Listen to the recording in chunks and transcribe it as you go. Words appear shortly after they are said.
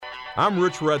I'm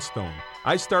Rich Redstone.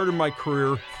 I started my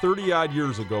career 30-odd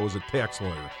years ago as a tax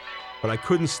lawyer, but I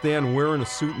couldn't stand wearing a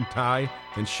suit and tie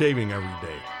and shaving every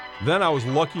day. Then I was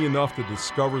lucky enough to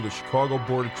discover the Chicago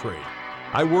Board of Trade.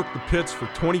 I worked the pits for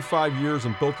 25 years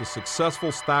and built a successful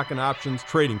stock and options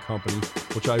trading company,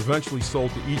 which I eventually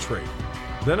sold to E-Trade.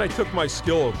 Then I took my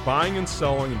skill of buying and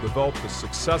selling and developed a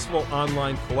successful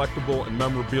online collectible and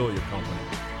memorabilia company.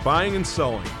 Buying and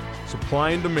selling,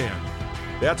 supply and demand.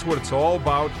 That's what it's all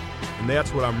about, and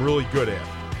that's what I'm really good at.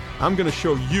 I'm going to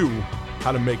show you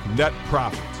how to make net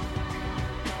profits.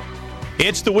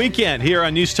 It's the weekend here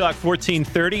on News Talk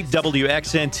 1430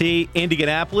 WXNT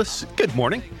Indianapolis. Good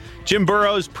morning. Jim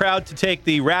Burrows proud to take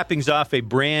the wrappings off a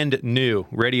brand new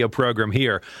radio program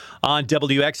here on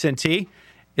WXNT.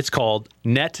 It's called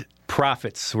Net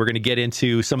Profits. We're going to get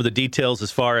into some of the details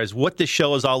as far as what this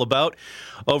show is all about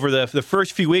over the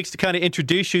first few weeks to kind of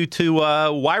introduce you to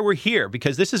why we're here,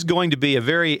 because this is going to be a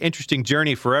very interesting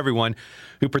journey for everyone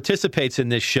who participates in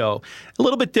this show. A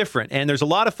little bit different, and there's a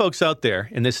lot of folks out there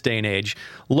in this day and age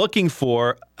looking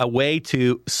for a way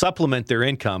to supplement their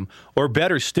income, or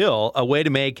better still, a way to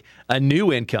make a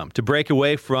new income, to break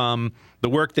away from the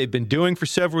work they've been doing for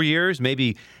several years,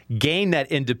 maybe gain that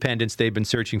independence they've been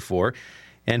searching for.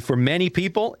 And for many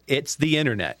people, it's the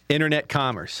internet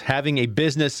commerce, having a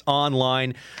business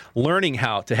online, learning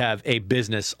how to have a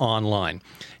business online.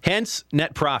 Hence,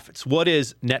 Net Profits. What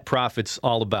is Net Profits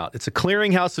all about? It's a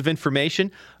clearinghouse of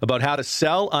information about how to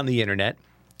sell on the internet,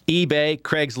 eBay,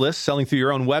 Craigslist, selling through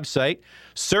your own website,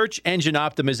 search engine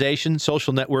optimization,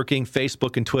 social networking,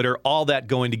 Facebook and Twitter, all that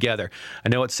going together. I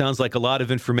know it sounds like a lot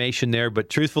of information there, but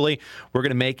truthfully, we're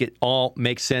going to make it all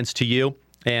make sense to you.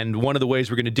 And one of the ways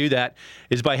we're going to do that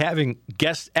is by having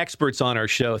guest experts on our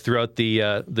show throughout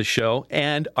the show.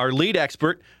 And our lead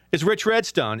expert is Rich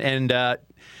Redstone. And,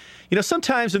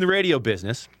 sometimes in the radio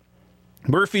business,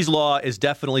 Murphy's Law is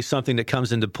definitely something that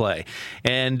comes into play.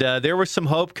 And there was some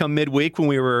hope come midweek when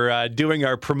we were doing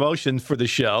our promotion for the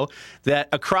show that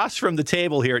across from the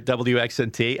table here at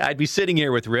WXNT, I'd be sitting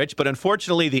here with Rich. But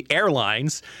unfortunately, the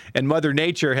airlines and Mother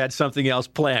Nature had something else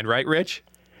planned. Right, Rich?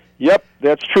 Yep,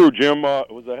 that's true, Jim.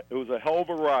 It was a hell of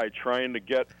a ride trying to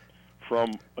get from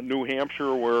New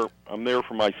Hampshire, where I'm there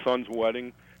for my son's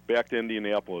wedding, back to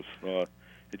Indianapolis.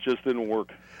 It just didn't work.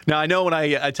 Now, I know when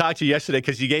I talked to you yesterday,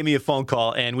 because you gave me a phone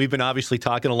call, and we've been obviously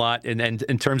talking a lot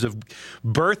in terms of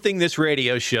birthing this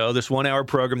radio show, this 1-hour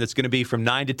program that's going to be from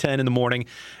 9 to 10 in the morning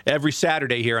every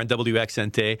Saturday here on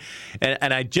WXNT.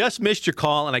 And I just missed your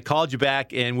call, and I called you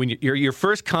back, and when your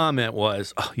first comment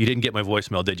was, oh, you didn't get my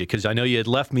voicemail, did you? Because I know you had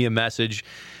left me a message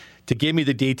to give me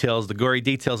the details, the gory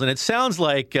details. And it sounds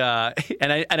like, and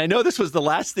I know this was the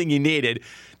last thing you needed,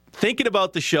 thinking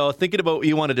about the show, thinking about what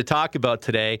you wanted to talk about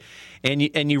today, and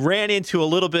you ran into a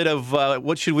little bit of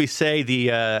what should we say,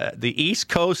 the East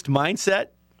Coast mindset.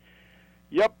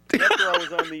 Yep. After I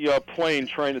was on the plane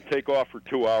trying to take off for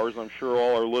 2 hours, I'm sure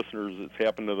all our listeners, it's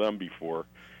happened to them before.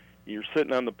 You're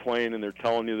sitting on the plane and they're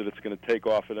telling you that it's going to take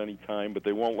off at any time, but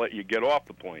they won't let you get off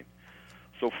the plane.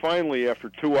 So finally, after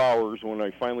 2 hours, when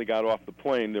I finally got off the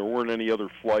plane, there weren't any other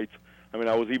flights. I mean,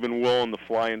 I was even willing to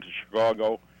fly into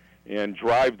Chicago and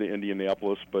drive to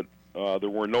Indianapolis, but there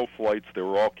were no flights. They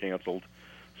were all canceled.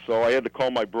 So I had to call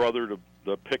my brother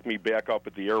to pick me back up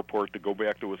at the airport to go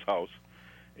back to his house.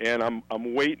 And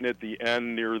I'm waiting at the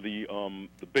end near the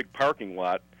big parking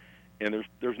lot, and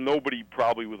there's nobody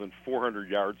probably within 400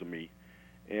 yards of me.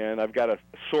 And I've got a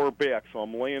sore back, so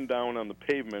I'm laying down on the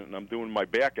pavement, and I'm doing my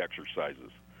back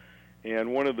exercises.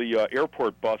 And one of the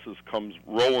airport buses comes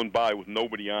rolling by with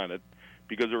nobody on it,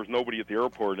 because there was nobody at the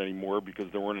airport anymore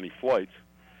because there weren't any flights.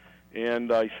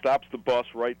 And he stops the bus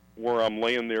right where I'm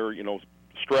laying there,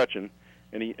 stretching,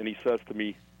 and he says to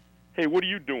me, "Hey, what are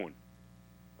you doing?"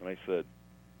 And I said,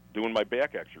 "Doing my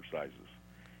back exercises."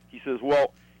 He says,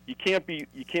 "Well, you can't be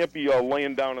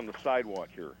laying down on the sidewalk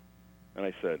here." And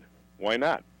I said, "Why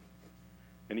not?"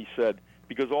 And he said,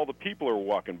 "Because all the people are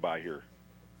walking by here."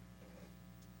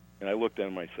 And I looked at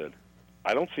him and I said,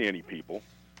 "I don't see any people."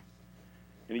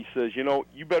 And he says,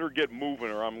 "You better get moving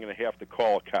or I'm going to have to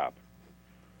call a cop."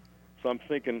 So I'm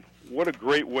thinking, what a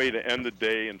great way to end the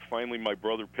day. And finally my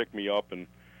brother picked me up and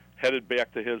headed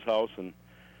back to his house. And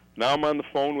now I'm on the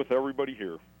phone with everybody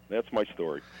here. That's my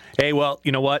story. Hey, well,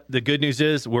 you know what? The good news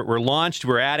is we're launched,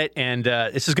 we're at it, and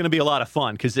this is going to be a lot of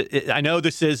fun because I know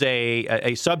this is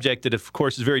a subject that, of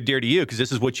course, is very dear to you because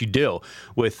this is what you do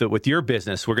with your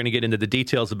business. We're going to get into the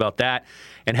details about that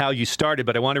and how you started,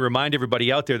 but I want to remind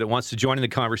everybody out there that wants to join in the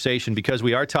conversation because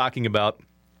we are talking about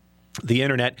the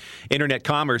internet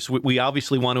commerce. We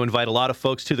obviously want to invite a lot of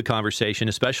folks to the conversation,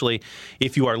 especially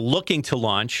if you are looking to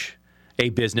launch a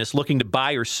business looking to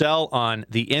buy or sell on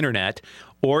the internet,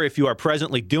 or if you are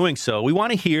presently doing so, we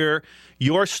want to hear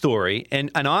your story. And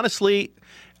honestly,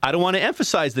 I don't want to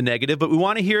emphasize the negative, but we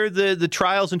want to hear the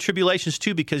trials and tribulations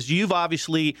too, because you've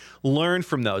obviously learned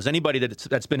from those. Anybody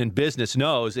that's been in business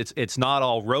knows it's not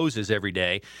all roses every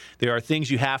day. There are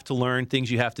things you have to learn, things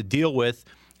you have to deal with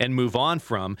and move on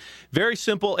from. Very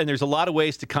simple, and there's a lot of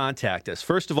ways to contact us.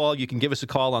 First of all, you can give us a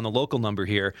call on the local number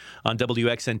here on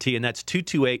WXNT, and that's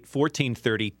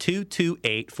 228-1430,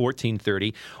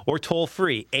 228-1430, or toll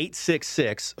free,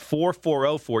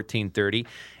 866-440-1430.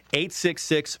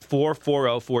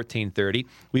 866-440-1430.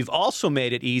 We've also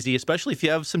made it easy, especially if you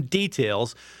have some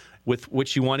details with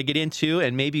which you want to get into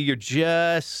and maybe you're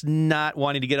just not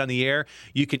wanting to get on the air,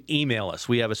 you can email us.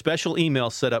 We have a special email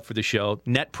set up for the show,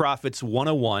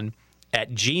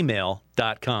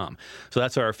 netprofits101@gmail.com. So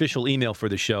that's our official email for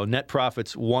the show,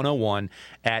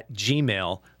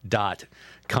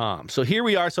 netprofits101@gmail.com. So here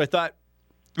we are. So I thought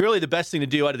really the best thing to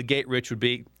do out of the gate, Rich, would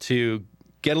be to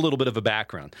get a little bit of a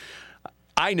background.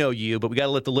 I know you, but we got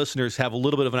to let the listeners have a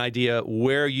little bit of an idea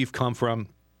where you've come from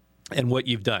and what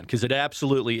you've done, because it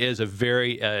absolutely is a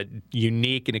very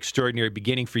unique and extraordinary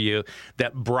beginning for you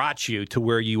that brought you to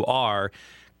where you are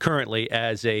currently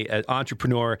as an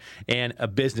entrepreneur and a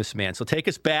businessman. So take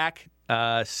us back,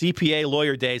 CPA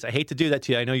lawyer days. I hate to do that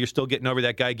to you. I know you're still getting over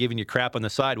that guy giving you crap on the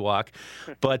sidewalk,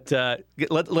 but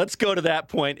let's go to that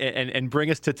point and bring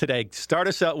us to today. Start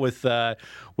us out with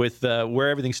where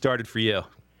everything started for you.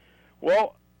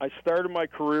 Well, I started my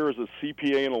career as a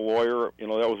CPA and a lawyer. You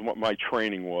know, that was what my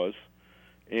training was.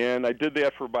 And I did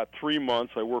that for about 3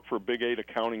 months. I worked for a Big 8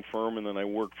 accounting firm, and then I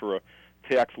worked for a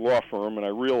tax law firm, and I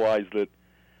realized that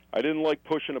I didn't like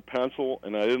pushing a pencil,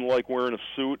 and I didn't like wearing a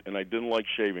suit, and I didn't like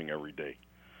shaving every day.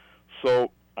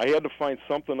 So I had to find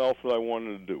something else that I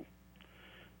wanted to do.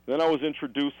 Then I was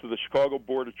introduced to the Chicago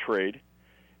Board of Trade,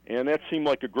 and that seemed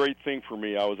like a great thing for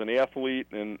me. I was an athlete,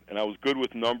 and I was good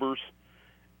with numbers.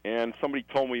 And somebody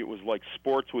told me it was like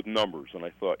sports with numbers. And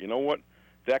I thought, you know what,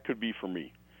 that could be for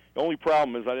me. The only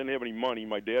problem is I didn't have any money.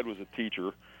 My dad was a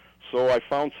teacher. So I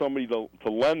found somebody to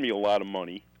lend me a lot of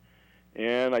money.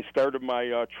 And I started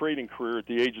my trading career at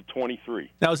the age of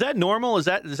 23. Now, is that normal? Is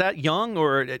that young?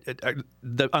 Or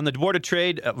on the Board of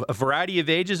Trade, a variety of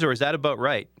ages? Or is that about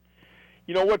right?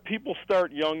 You know what, people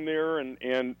start young there.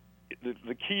 And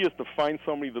the key is to find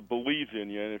somebody that believes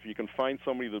in you. And if you can find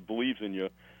somebody that believes in you,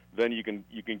 then you can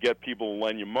get people to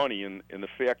lend you money, and the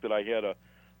fact that I had a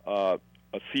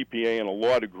CPA and a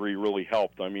law degree really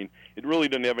helped. I mean, it really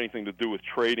didn't have anything to do with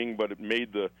trading, but it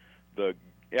made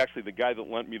actually the guy that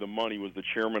lent me the money was the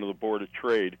chairman of the Board of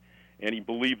Trade, and he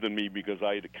believed in me because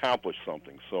I had accomplished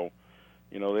something. So,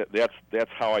 you know, that's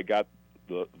how I got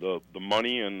the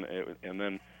money, and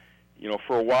then, you know,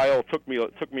 for a while it took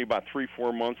me about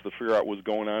 3-4 months to figure out what was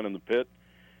going on in the pit,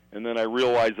 and then I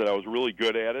realized that I was really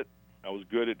good at it. I was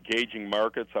good at gauging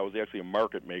markets. I was actually a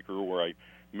market maker where I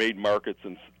made markets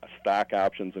in stock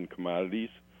options and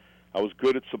commodities. I was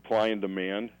good at supply and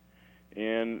demand.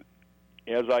 And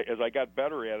as I got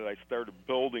better at it, I started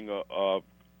building a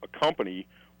company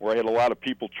where I had a lot of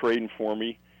people trading for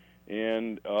me.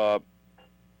 And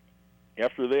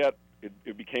after that,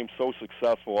 it became so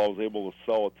successful, I was able to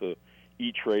sell it to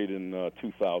E-Trade in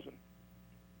 2000.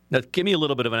 Now, give me a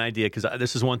little bit of an idea, because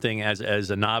this is one thing as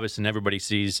a novice, and everybody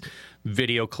sees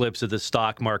video clips of the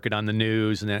stock market on the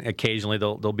news, and then occasionally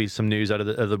there'll be some news out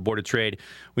of the Board of Trade.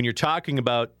 When you're talking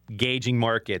about gauging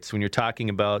markets, when you're talking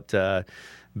about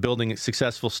building a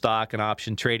successful stock and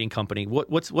option trading company,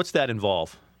 what's that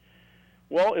involve?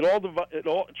 Well, it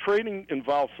all trading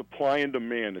involves supply and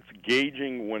demand. It's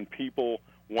gauging when people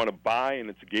want to buy, and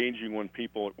it's gauging when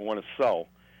people want to sell.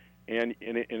 And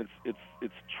it's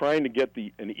trying to get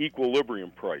an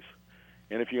equilibrium price.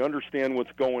 And if you understand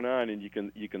what's going on and you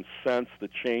can sense the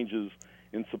changes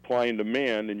in supply and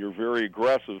demand, and you're very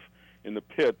aggressive in the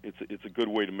pit, it's a good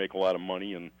way to make a lot of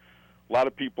money. And a lot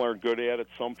of people aren't good at it.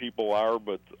 Some people are,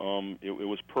 but it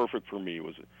was perfect for me.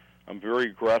 I'm very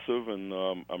aggressive, and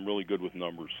I'm really good with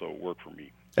numbers, so it worked for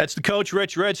me. That's the coach,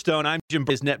 Rich Redstone. I'm Jim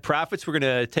Burrows, Net Profits. We're going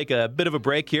to take a bit of a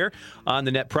break here on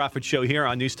the Net Profit Show here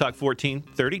on News Talk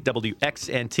 1430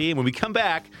 WXNT. And when we come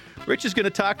back, Rich is going to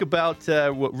talk about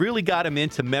what really got him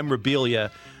into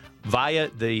memorabilia via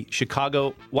the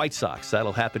Chicago White Sox.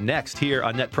 That'll happen next here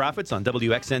on Net Profits on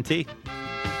WXNT.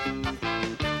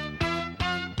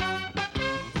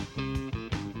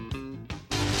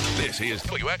 This is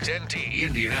WXNT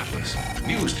Indianapolis.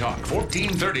 News Talk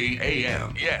 1430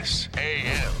 AM. Yes,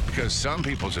 AM. Because some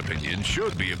people's opinions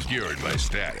should be obscured by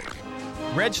static.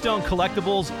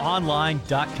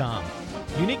 RedstoneCollectiblesOnline.com.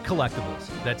 Unique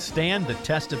collectibles that stand the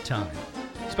test of time.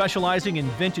 specializing in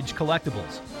vintage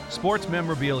collectibles, sports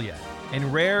memorabilia,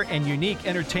 and rare and unique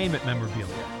entertainment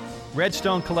memorabilia.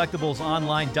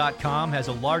 RedstoneCollectiblesOnline.com has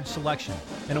a large selection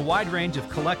and a wide range of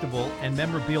collectible and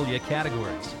memorabilia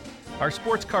categories. Our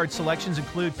sports card selections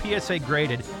include PSA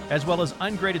graded as well as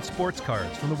ungraded sports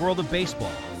cards from the world of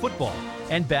baseball, football,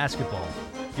 and basketball.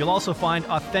 You'll also find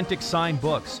authentic signed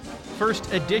books,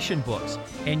 first edition books,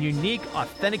 and unique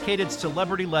authenticated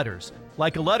celebrity letters,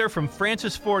 like a letter from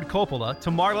Francis Ford Coppola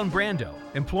to Marlon Brando,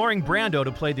 imploring Brando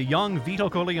to play the young Vito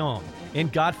Corleone in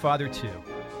Godfather 2.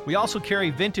 We also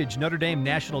carry vintage Notre Dame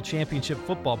National Championship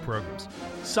football programs,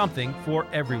 something for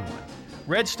everyone.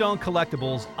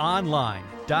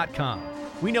 RedstoneCollectiblesOnline.com.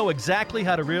 We know exactly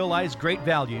how to realize great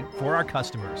value for our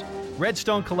customers.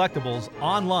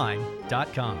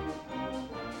 RedstoneCollectiblesOnline.com.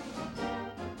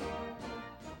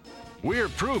 We're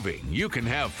proving you can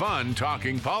have fun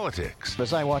talking politics.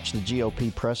 As I watch the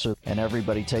GOP presser and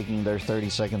everybody taking their 30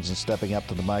 seconds and stepping up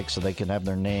to the mic so they can have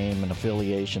their name and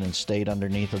affiliation and state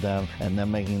underneath of them, and then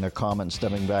making their comment and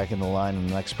stepping back in the line and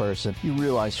the next person, you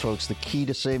realize, folks, the key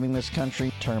to saving this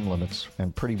country, term limits,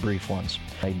 and pretty brief ones.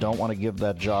 They don't want to give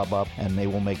that job up, and they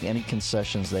will make any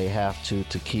concessions they have to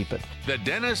keep it. The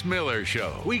Dennis Miller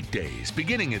Show, weekdays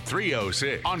beginning at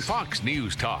 3:06 on Fox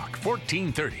News Talk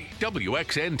 1430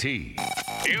 WXNT.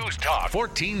 News Talk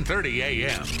 1430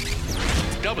 AM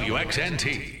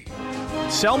WXNT.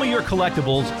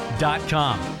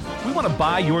 SellMeYourCollectibles.com. We want to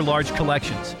buy your large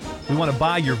collections. We want to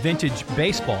buy your vintage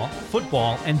baseball,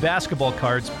 football, and basketball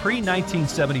cards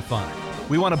pre-1975.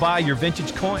 We want to buy your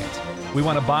vintage coins. We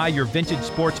want to buy your vintage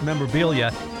sports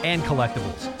memorabilia and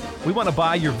collectibles. We want to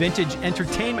buy your vintage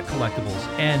entertainment collectibles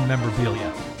and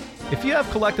memorabilia. If you have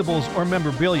collectibles or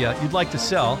memorabilia you'd like to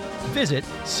sell, visit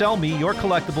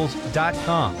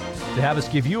SellMeYourCollectibles.com to have us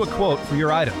give you a quote for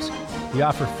your items. We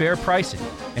offer fair pricing,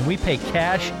 and we pay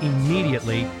cash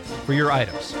immediately for your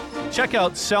items. Check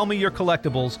out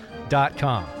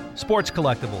SellMeYourCollectibles.com. Sports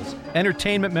collectibles,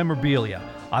 entertainment memorabilia,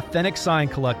 authentic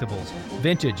signed collectibles,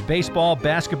 vintage baseball,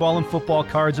 basketball, and football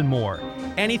cards, and more.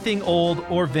 Anything old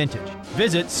or vintage.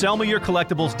 Visit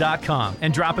SellMeYourCollectibles.com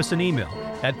and drop us an email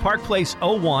at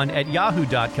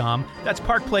parkplace01@yahoo.com. That's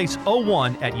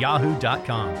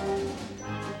parkplace01@yahoo.com.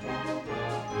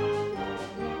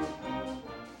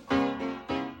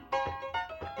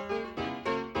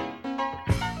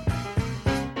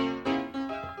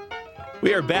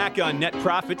 We are back on Net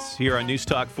Profits here on News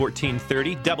Talk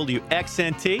 1430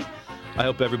 WXNT. I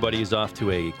hope everybody is off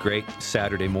to a great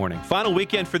Saturday morning. Final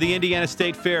weekend for the Indiana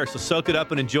State Fair, so soak it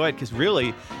up and enjoy it, because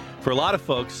really, for a lot of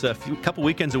folks, a couple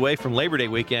weekends away from Labor Day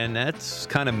weekend, that's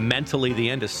kind of mentally the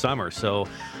end of summer. So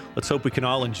let's hope we can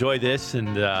all enjoy this,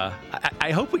 and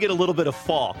I hope we get a little bit of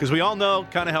fall, because we all know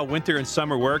kind of how winter and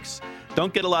summer works.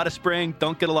 Don't get a lot of spring,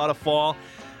 don't get a lot of fall.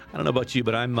 I don't know about you,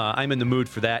 but I'm in the mood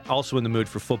for that. Also in the mood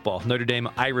for football. Notre Dame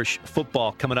Irish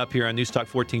football coming up here on News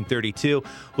Talk 1432.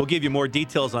 We'll give you more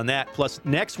details on that. Plus,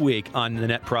 next week on the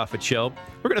Net Profit Show,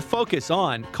 we're going to focus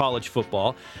on college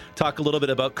football, talk a little bit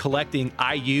about collecting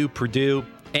IU, Purdue,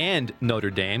 and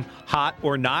Notre Dame. Hot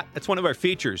or not, that's one of our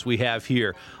features we have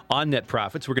here on Net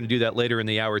Profits. We're going to do that later in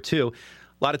the hour, too.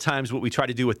 A lot of times what we try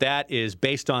to do with that is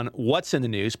based on what's in the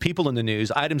news, people in the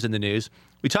news, items in the news.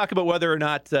 We talk about whether or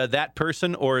not that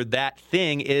person or that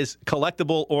thing is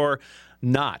collectible or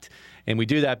not. And we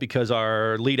do that because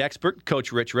our lead expert,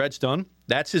 Coach Rich Redstone,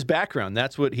 that's his background.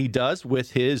 That's what he does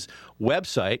with his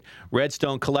website,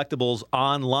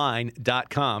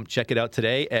 RedstoneCollectiblesOnline.com. Check it out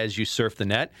today as you surf the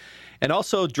net. And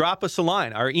also drop us a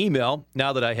line. Our email,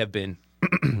 now that I have been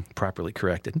properly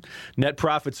corrected,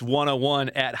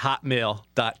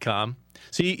 netprofits101@hotmail.com.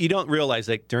 So you don't realize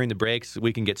that during the breaks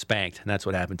we can get spanked, and that's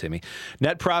what happened to me.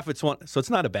 So it's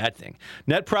not a bad thing.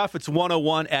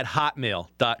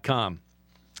 netprofits101@hotmail.com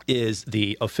is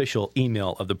the official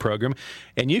email of the program,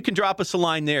 and you can drop us a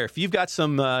line there. If you've got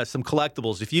some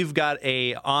collectibles, if you've got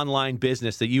a online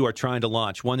business that you are trying to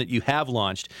launch, one that you have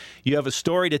launched, you have a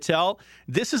story to tell,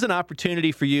 this is an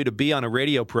opportunity for you to be on a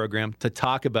radio program to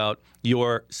talk about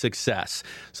your success.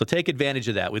 So take advantage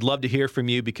of that. We'd love to hear from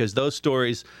you, because those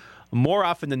stories, more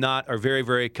often than not, are very,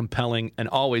 very compelling and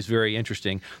always very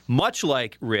interesting. Much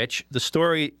like, Rich, the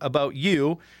story about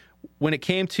you when it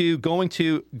came to going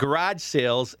to garage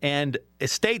sales and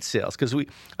estate sales. Because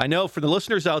I know for the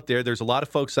listeners out there, there's a lot of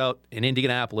folks out in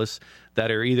Indianapolis that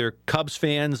are either Cubs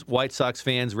fans, White Sox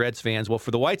fans, Reds fans. Well,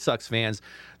 for the White Sox fans,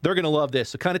 they're going to love this.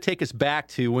 So kind of take us back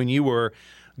to when you were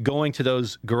going to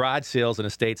those garage sales and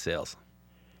estate sales.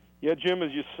 Yeah, Jim,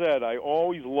 as you said, I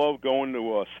always love going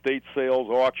to estate sales,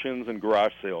 auctions, and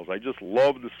garage sales. I just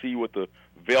love to see what the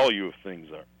value of things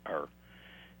are.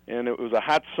 And it was a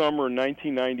hot summer in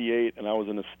 1998, and I was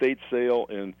in a estate sale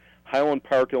in Highland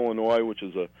Park, Illinois, which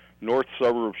is a north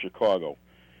suburb of Chicago.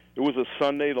 It was a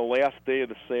Sunday, the last day of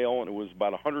the sale, and it was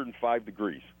about 105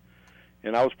 degrees.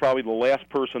 And I was probably the last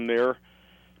person there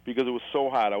because it was so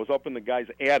hot. I was up in the guy's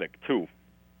attic, too,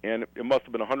 and it must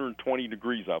have been 120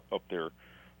 degrees up there.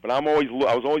 But I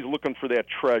was always looking for that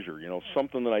treasure,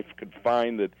 something that I could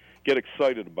find that get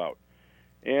excited about.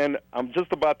 And I'm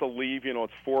just about to leave,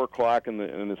 it's 4 o'clock and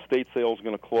the estate sale is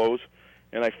going to close,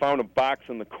 and I found a box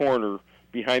in the corner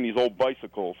behind these old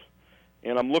bicycles,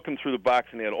 and I'm looking through the box,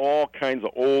 and they had all kinds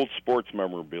of old sports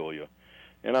memorabilia.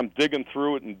 And I'm digging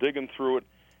through it, and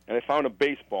I found a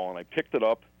baseball, and I picked it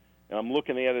up, and I'm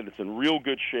looking at it. It's in real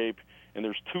good shape, and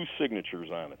there's 2 signatures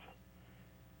on it.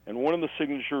 And one of the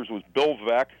signatures was Bill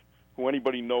Veeck, who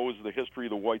anybody knows the history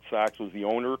of the White Sox, was the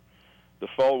owner, the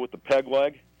fellow with the peg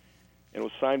leg. And it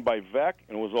was signed by Veeck,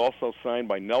 and it was also signed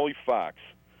by Nellie Fox,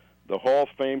 the Hall of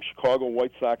Fame Chicago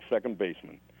White Sox second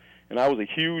baseman. And I was a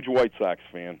huge White Sox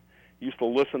fan. I used to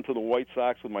listen to the White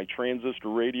Sox with my transistor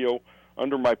radio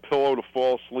under my pillow to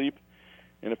fall asleep.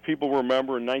 And if people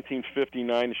remember, in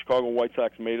 1959, the Chicago White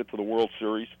Sox made it to the World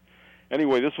Series.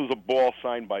 Anyway, this was a ball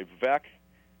signed by Veeck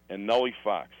and Nellie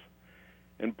Fox.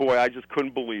 And, boy, I just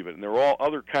couldn't believe it. And there were all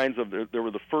other kinds of – there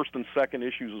were the first and second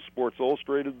issues of Sports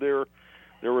Illustrated there.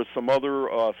 There was some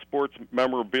other sports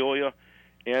memorabilia.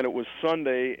 And it was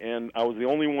Sunday, and I was the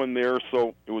only one there,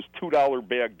 so it was $2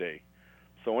 bag day.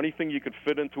 So anything you could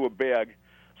fit into a bag.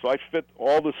 So I fit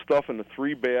all this stuff into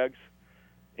 3 bags,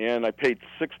 and I paid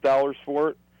 $6 for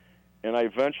it. And I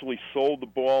eventually sold the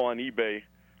ball on eBay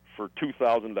for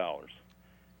 $2,000.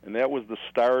 And that was the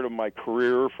start of my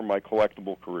career, for my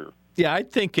collectible career. Yeah,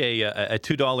 I'd think a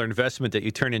 $2 investment that you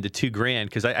turn into $2,000,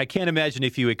 because I can't imagine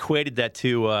if you equated that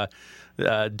to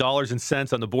dollars and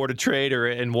cents on the Board of Trade or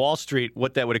in Wall Street,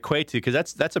 what that would equate to,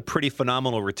 because that's a pretty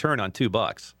phenomenal return on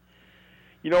 $2.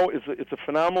 It's a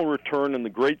phenomenal return, and the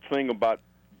great thing about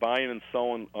buying and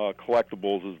selling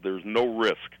collectibles is there's no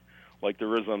risk like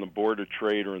there is on the Board of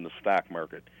Trade or in the stock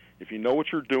market. If you know what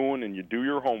you're doing and you do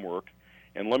your homework,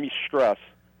 and let me stress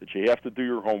that you have to do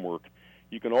your homework,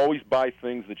 you can always buy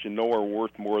things that you know are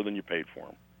worth more than you paid for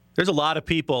them. There's a lot of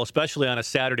people, especially on a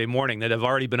Saturday morning, that have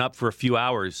already been up for a few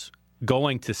hours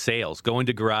going to sales, going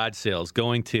to garage sales,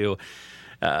 going to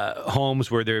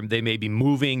homes where they may be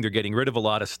moving, they're getting rid of a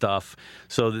lot of stuff.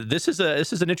 So this is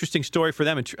an interesting story for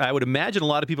them. And I would imagine a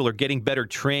lot of people are getting better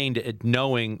trained at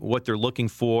knowing what they're looking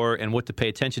for and what to pay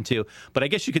attention to. But I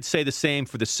guess you could say the same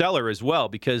for the seller as well,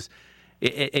 because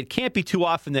it can't be too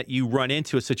often that you run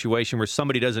into a situation where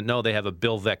somebody doesn't know they have a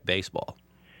Bill Veeck baseball.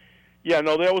 Yeah,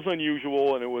 no, that was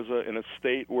unusual, and it was in a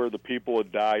state where the people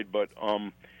had died. But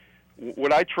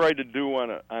what I tried to do on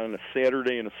a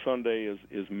Saturday and a Sunday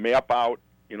is map out,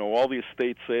 all the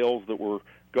estate sales that were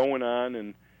going on,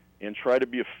 and try to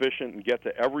be efficient and get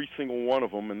to every single one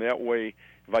of them. And that way,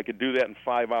 if I could do that in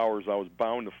 5 hours, I was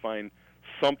bound to find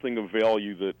something of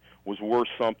value that was worth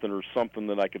something, or something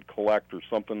that I could collect, or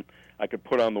something I could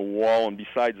put on the wall. And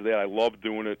besides that, I love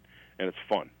doing it, and it's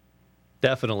fun.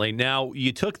 Definitely. Now,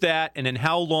 you took that, and then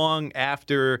how long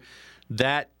after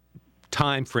that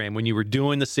time frame, when you were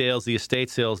doing the sales, the estate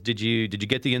sales, did you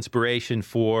get the inspiration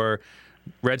for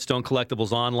Redstone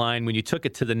Collectibles Online when you took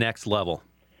it to the next level?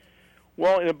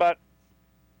 Well, in about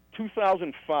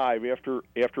 2005, after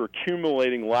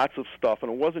accumulating lots of stuff,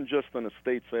 and it wasn't just on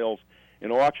estate sales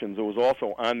and auctions, it was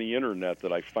also on the Internet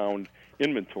that I found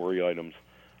inventory items.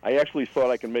 I actually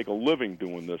thought I could make a living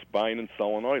doing this, buying and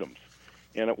selling items.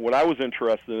 And what I was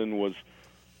interested in was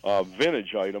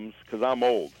vintage items, because I'm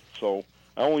old. So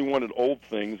I only wanted old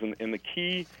things, and the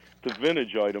key to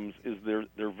vintage items is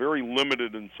they're very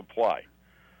limited in supply.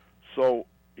 So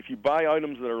if you buy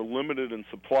items that are limited in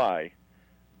supply,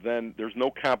 then there's no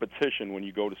competition when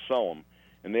you go to sell them.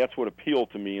 And that's what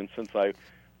appealed to me. And since I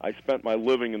spent my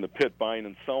living in the pit buying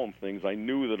and selling things, I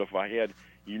knew that if I had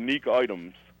unique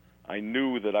items, I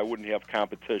knew that I wouldn't have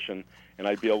competition, and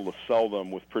I'd be able to sell them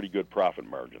with pretty good profit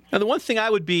margins. Now, the one thing I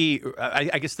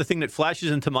guess the thing that flashes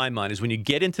into my mind is when you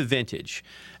get into vintage,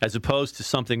 as opposed to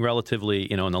something relatively,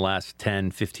 in the last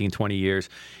 10, 15, 20 years,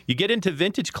 you get into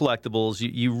vintage collectibles,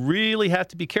 you really have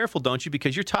to be careful, don't you?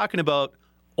 Because you're talking about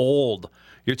old.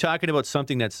 You're talking about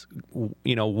something that's,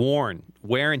 worn,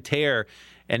 wear and tear,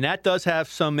 and that does have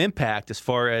some impact as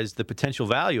far as the potential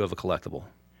value of a collectible.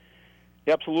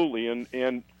 Absolutely,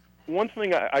 and one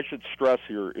thing I should stress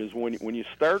here is when you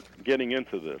start getting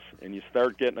into this and you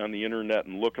start getting on the Internet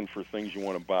and looking for things you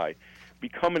want to buy,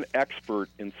 become an expert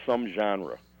in some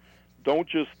genre. Don't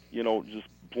just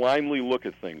blindly look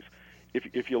at things.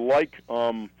 If you like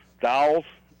dolls,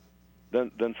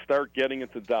 then start getting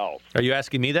into dolls. Are you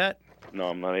asking me that? No,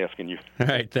 I'm not asking you. All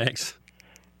right, thanks.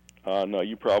 No,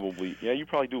 you probably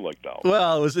do like dolls.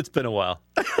 Well, it's been a while.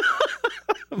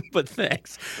 But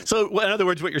thanks. So, in other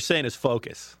words, what you're saying is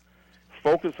focus.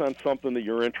 Focus on something that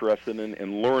you're interested in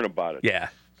and learn about it. Yeah.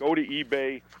 Go to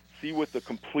eBay, see what the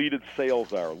completed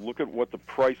sales are. Look at what the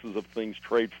prices of things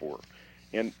trade for,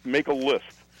 and make a list.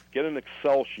 Get an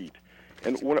Excel sheet.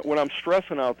 And when I'm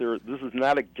stressing out there, this is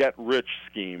not a get-rich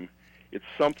scheme. It's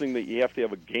something that you have to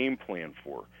have a game plan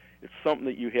for. It's something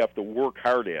that you have to work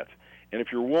hard at. And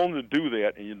if you're willing to do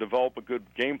that and you develop a good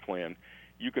game plan,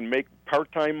 you can make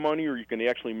part-time money or you can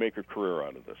actually make a career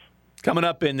out of this. Coming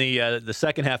up in the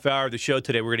second half hour of the show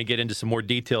today, we're going to get into some more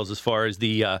details as far as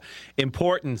the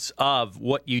importance of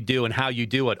what you do and how you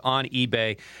do it on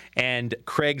eBay and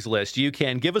Craigslist. You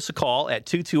can give us a call at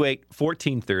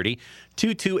 228-1430,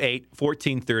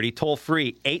 228-1430, toll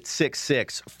free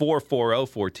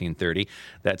 866-440-1430.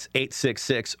 That's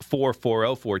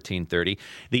 866-440-1430.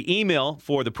 The email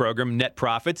for the program, Net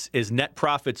Profits, is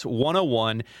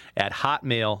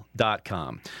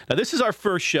netprofits101@hotmail.com. Now, this is our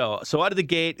first show, so out of the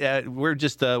gate, we're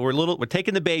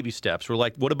taking the baby steps. We're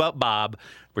like, what about Bob?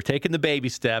 We're taking the baby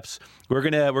steps. We're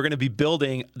gonna be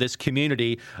building this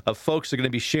community of folks that are going to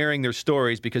be sharing their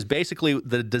stories, because basically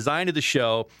the design of the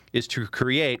show is to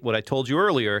create what I told you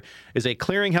earlier is a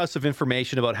clearinghouse of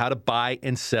information about how to buy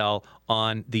and sell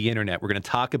on the internet. We're going to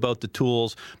talk about the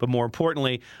tools, but more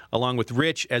importantly, along with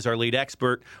Rich as our lead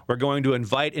expert, we're going to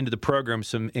invite into the program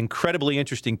some incredibly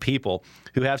interesting people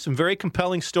who have some very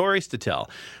compelling stories to tell.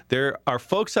 There are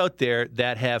folks out there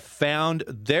that have found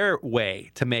their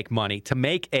way to make money, to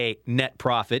make a net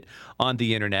profit on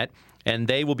the internet, and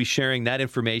they will be sharing that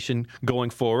information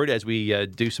going forward as we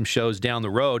do some shows down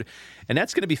the road. And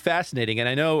that's going to be fascinating. And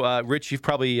I know, Rich, you've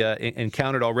probably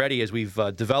encountered already as we've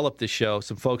developed this show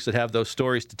some folks that have those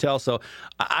stories to tell. So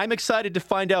I'm excited to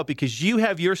find out, because you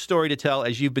have your story to tell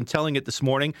as you've been telling it this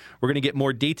morning. We're going to get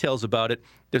more details about it.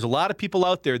 There's a lot of people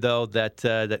out there, though,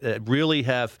 that really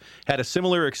have had a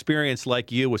similar experience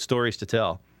like you with stories to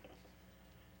tell.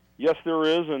 Yes, there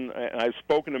is, and I've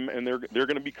spoken to them, and they're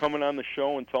going to be coming on the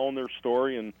show and telling their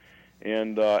story, and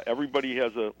everybody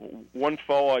has one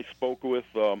fellow I spoke with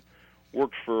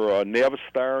worked for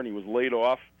Navistar, and he was laid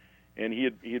off, and he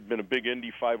had been a big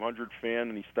Indy 500 fan,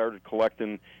 and he started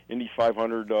collecting Indy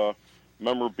 500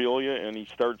 memorabilia, and he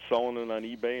started selling it on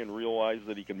eBay and realized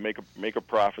that he could make a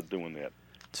profit doing that.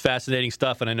 It's fascinating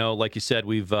stuff, and I know, like you said,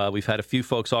 we've had a few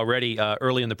folks already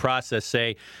early in the process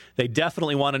say they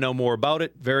definitely want to know more about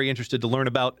it, very interested to learn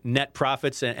about net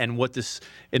profits and what this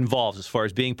involves as far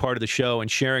as being part of the show and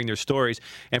sharing their stories.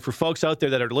 And for folks out there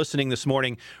that are listening this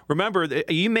morning, remember,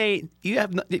 you may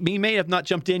have not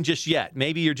jumped in just yet.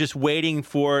 Maybe you're just waiting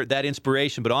for that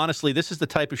inspiration, but honestly, this is the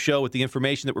type of show with the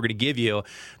information that we're going to give you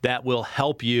that will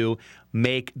help you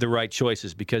make the right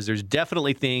choices, because there's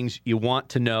definitely things you want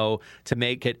to know to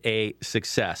make it a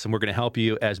success. And we're going to help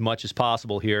you as much as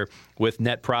possible here with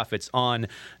Net Profits on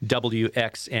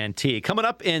WXNT. Coming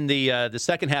up in the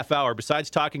second half hour, besides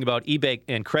talking about eBay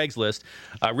and Craigslist,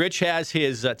 Rich has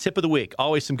his tip of the week.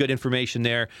 Always some good information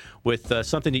there with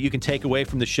something that you can take away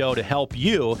from the show to help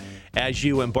you as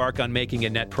you embark on making a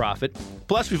net profit.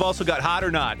 Plus, we've also got Hot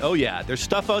or Not. Oh, yeah, there's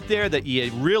stuff out there that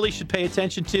you really should pay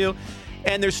attention to.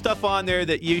 And there's stuff on there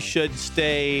that you should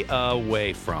stay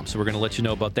away from. So we're going to let you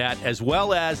know about that, as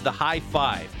well as the High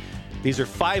Five. These are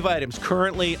 5 items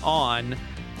currently on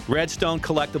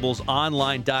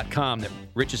RedstoneCollectiblesOnline.com that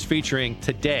Rich is featuring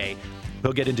today.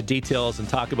 We'll get into details and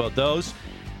talk about those.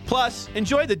 Plus,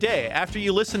 enjoy the day. After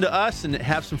you listen to us and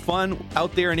have some fun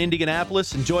out there in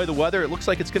Indianapolis, enjoy the weather. It looks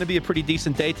like it's going to be a pretty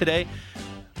decent day today.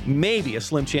 Maybe a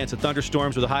slim chance of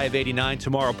thunderstorms with a high of 89.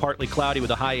 Tomorrow, partly cloudy with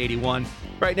a high 81.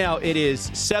 Right now, it is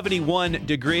 71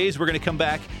 degrees. We're going to come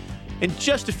back in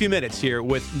just a few minutes here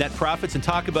with Net Profits and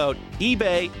talk about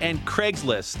eBay and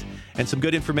Craigslist and some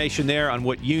good information there on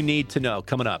what you need to know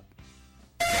coming up.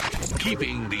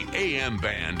 Keeping the AM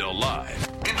band alive.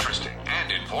 Interesting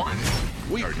and informative.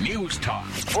 We are News Talk,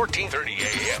 1430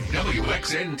 AM,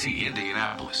 WXNT,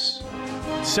 Indianapolis.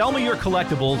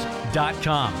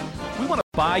 SellMeYourCollectibles.com. We want to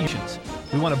buy you.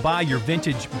 We want to buy your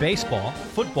vintage baseball,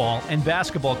 football, and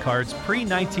basketball cards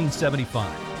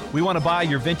pre-1975. We want to buy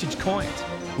your vintage coins.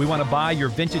 We want to buy your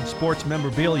vintage sports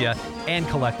memorabilia and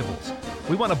collectibles.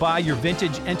 We want to buy your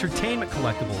vintage entertainment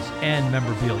collectibles and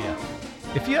memorabilia.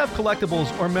 If you have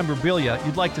collectibles or memorabilia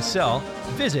you'd like to sell,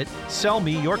 visit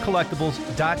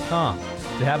SellMeYourCollectibles.com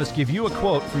to have us give you a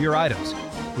quote for your items.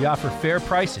 We offer fair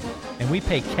pricing, and we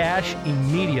pay cash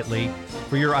immediately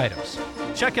for your items.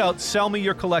 Check out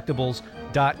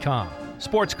SellMeYourCollectibles.com.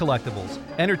 Sports collectibles,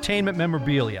 entertainment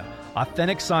memorabilia,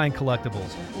 authentic sign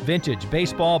collectibles, vintage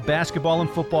baseball, basketball, and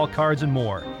football cards, and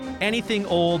more. Anything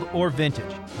old or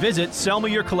vintage. Visit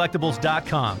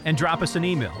sellmeyourcollectibles.com and drop us an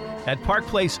email at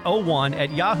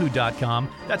parkplace01@yahoo.com.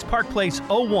 That's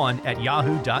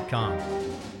parkplace01@yahoo.com.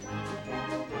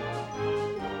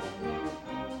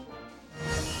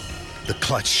 The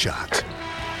clutch shot,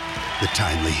 the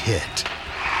timely hit,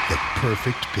 the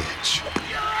perfect pitch,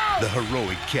 the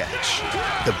heroic catch,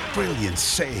 the brilliant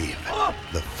save,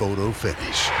 the photo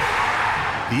finish.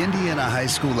 The Indiana High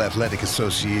School Athletic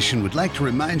Association would like to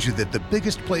remind you that the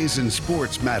biggest plays in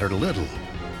sports matter little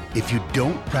if you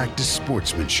don't practice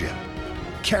sportsmanship.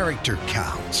 Character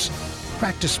counts.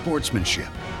 Practice sportsmanship.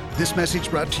 This message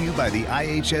brought to you by the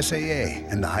IHSAA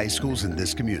and the high schools in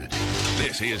this community.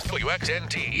 This is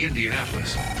WXNT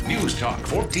Indianapolis. News Talk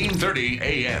 1430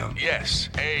 AM. Yes,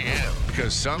 AM.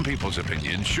 Because some people's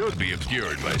opinions should be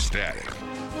obscured by static.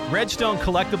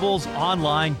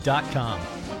 RedstoneCollectiblesOnline.com.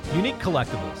 Unique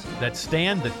collectibles that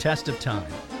stand the test of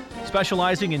time.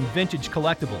 Specializing in vintage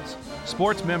collectibles,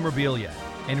 sports memorabilia,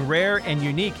 and rare and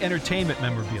unique entertainment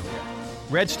memorabilia.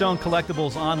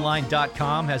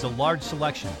 RedstoneCollectiblesOnline.com has a large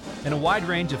selection and a wide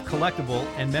range of collectible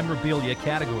and memorabilia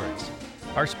categories.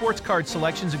 Our sports card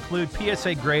selections include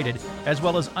PSA graded as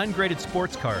well as ungraded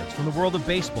sports cards from the world of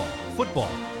baseball, football,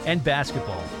 and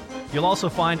basketball. You'll also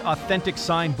find authentic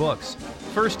signed books,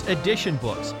 first edition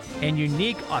books, and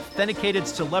unique authenticated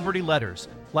celebrity letters,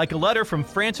 like a letter from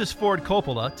Francis Ford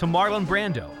Coppola to Marlon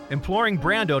Brando, imploring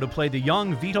Brando to play the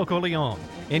young Vito Corleone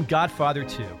in Godfather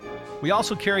 2. We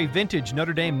also carry vintage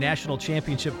Notre Dame National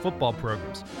Championship football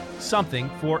programs.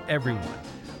 Something for everyone.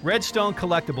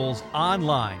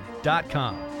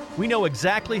 RedstoneCollectiblesOnline.com. We know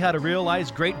exactly how to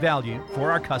realize great value for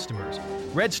our customers.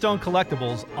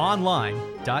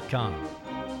 RedstoneCollectiblesOnline.com.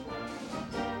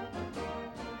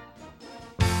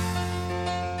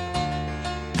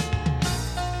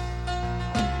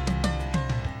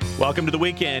 Welcome to the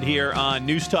weekend here on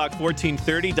News Talk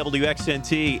 1430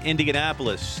 WXNT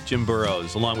Indianapolis. Jim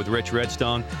Burrows along with Rich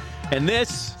Redstone. And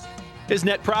this is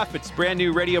Net Profits, brand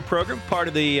new radio program, part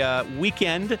of the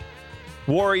Weekend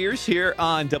Warriors here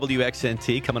on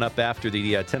WXNT. Coming up after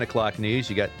the 10 o'clock news,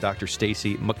 you got Dr.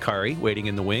 Stacy McCurry waiting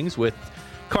in the wings with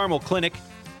Carmel Clinic.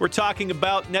 We're talking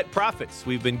about net profits.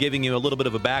 We've been giving you a little bit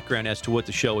of a background as to what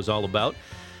the show is all about.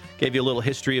 Gave you a little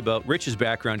history about Rich's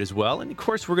background as well. And, of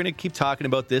course, we're going to keep talking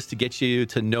about this to get you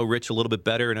to know Rich a little bit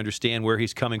better and understand where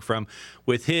he's coming from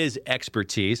with his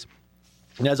expertise.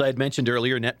 And as I had mentioned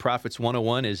earlier, Net Profits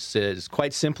 101 is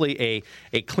quite simply a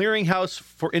clearinghouse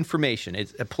for information.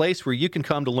 It's a place where you can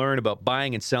come to learn about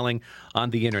buying and selling on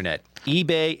the Internet.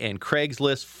 eBay and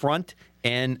Craigslist front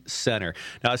and center.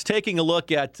 Now, I was taking a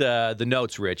look at the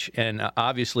notes, Rich, and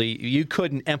obviously you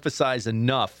couldn't emphasize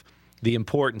enough the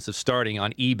importance of starting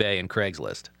on eBay and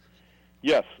Craigslist.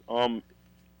 Yes.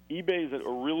 eBay is a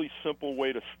really simple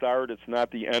way to start. It's not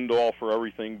the end-all for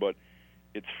everything, but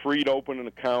it's free to open an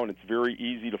account. It's very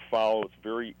easy to follow. It's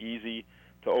very easy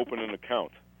to open an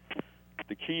account.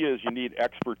 The key is you need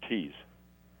expertise.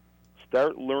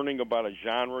 Start learning about a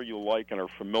genre you like and are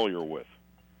familiar with.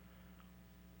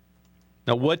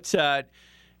 Now, what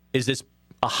is this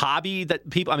a hobby that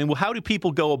people, how do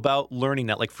people go about learning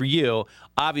that? Like for you,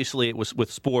 obviously it was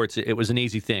with sports, it was an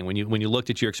easy thing. When you looked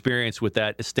at your experience with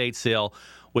that estate sale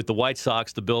with the White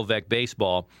Sox, the Bill Veeck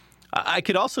baseball, I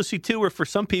could also see, too, where for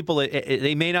some people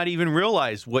they may not even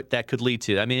realize what that could lead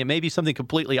to. I mean, it may be something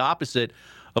completely opposite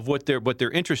of what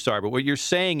their interests are. But what you're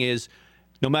saying is,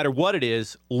 no matter what it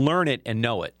is, learn it and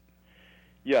know it.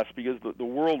 Yes, because the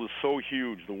world is so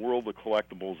huge. The world of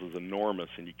collectibles is enormous,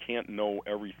 and you can't know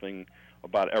everything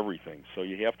about everything. So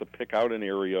you have to pick out an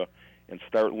area and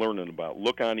start learning about it.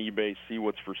 Look on eBay, see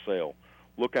what's for sale.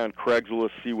 Look on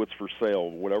Craigslist, see what's for sale,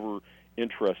 whatever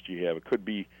interest you have. It could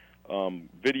be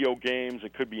video games.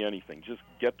 It could be anything. Just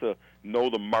get to know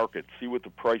the market, see what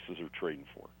the prices are trading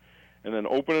for. And then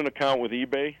open an account with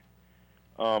eBay.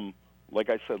 Like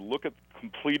I said, look at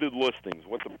completed listings,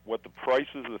 what the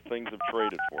prices of the things have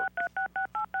traded for.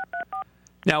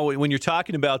 Now, when you're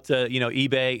talking about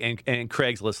eBay and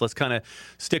Craigslist, let's kind of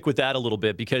stick with that a little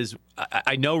bit, because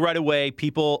I know right away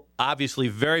people obviously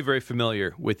very, very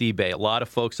familiar with eBay. A lot of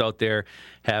folks out there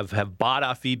have bought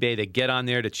off eBay. They get on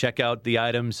there to check out the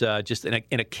items just in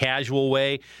a casual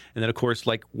way. And then, of course,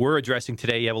 like we're addressing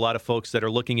today, you have a lot of folks that are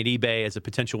looking at eBay as a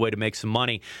potential way to make some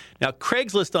money. Now,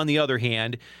 Craigslist, on the other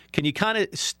hand, can you kind of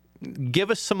give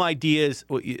us some ideas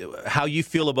how you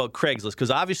feel about Craigslist?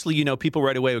 Because obviously, people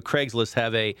right away with Craigslist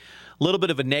have a little bit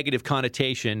of a negative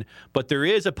connotation, but there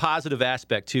is a positive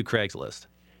aspect to Craigslist.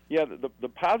 Yeah, the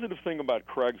positive thing about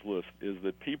Craigslist is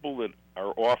that people that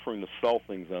are offering to sell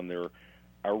things on there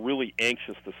are really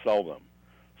anxious to sell them.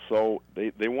 So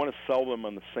they want to sell them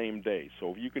on the same day.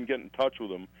 So if you can get in touch with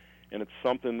them and it's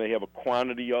something they have a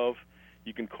quantity of,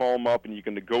 you can call them up and you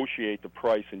can negotiate the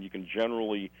price, and you can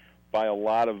generally buy a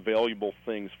lot of valuable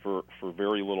things for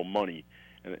very little money.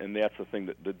 And that's the thing.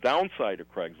 The downside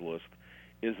of Craigslist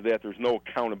is that there's no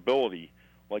accountability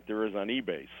like there is on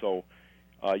eBay. So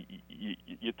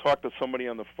you talk to somebody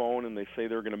on the phone and they say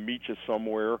they're going to meet you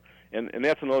somewhere, and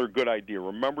that's another good idea.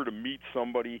 Remember to meet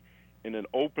somebody in an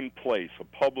open place, a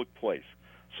public place,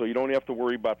 so you don't have to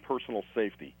worry about personal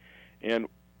safety. And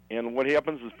what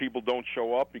happens is people don't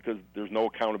show up because there's no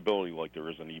accountability like there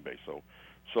is on eBay.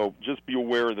 So just be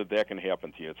aware that can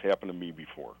happen to you. It's happened to me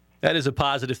before. That is a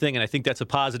positive thing, and I think that's a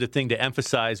positive thing to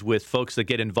emphasize with folks that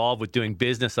get involved with doing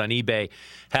business on eBay,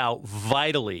 how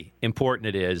vitally important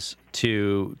it is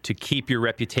to keep your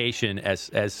reputation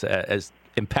as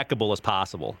impeccable as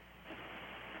possible.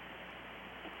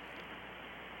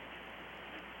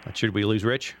 Should we lose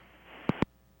Rich?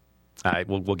 All right,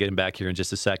 we'll get him back here in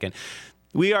just a second.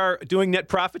 We are doing Net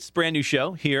Profits, brand new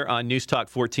show here on News Talk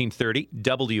 1430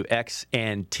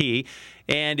 WXNT.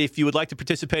 And if you would like to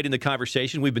participate in the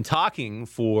conversation, we've been talking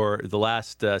for the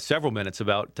last several minutes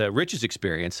about Rich's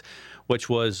experience, which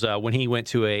was when he went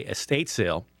to a estate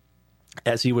sale.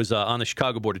 As he was on the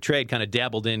Chicago Board of Trade, kind of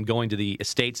dabbled in going to the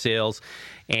estate sales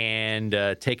and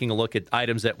taking a look at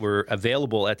items that were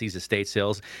available at these estate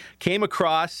sales, came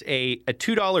across a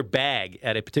 $2 bag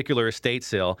at a particular estate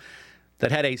sale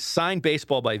that had a signed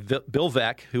baseball by Bill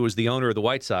Veeck, who was the owner of the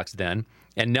White Sox then,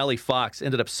 and Nellie Fox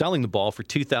ended up selling the ball for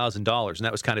 $2,000. And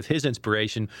that was kind of his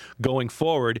inspiration going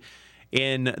forward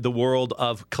in the world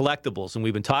of collectibles. And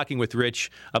we've been talking with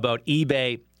Rich about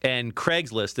eBay and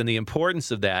Craigslist and the importance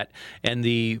of that. And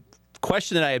the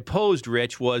question that I had posed,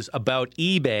 Rich, was about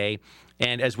eBay.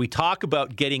 And as we talk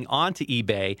about getting onto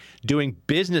eBay, doing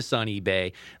business on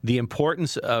eBay, the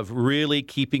importance of really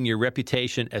keeping your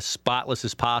reputation as spotless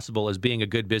as possible as being a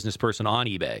good business person on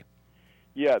eBay.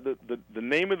 Yeah, the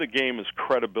name of the game is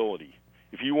credibility.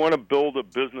 If you want to build a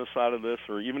business out of this,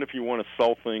 or even if you want to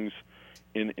sell things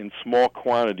in small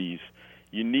quantities,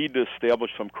 you need to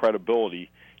establish some credibility.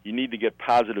 You need to get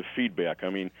positive feedback. I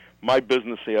mean, my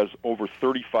business has over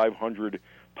 3,500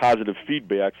 positive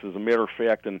feedbacks. As a matter of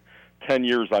fact, in 10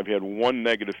 years, I've had one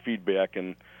negative feedback,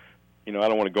 and I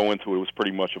don't want to go into it. It was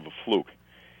pretty much of a fluke.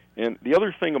 And the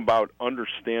other thing about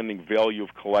understanding value of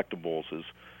collectibles is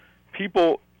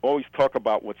people always talk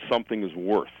about what something is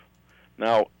worth.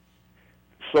 Now,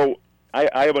 so I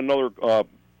have another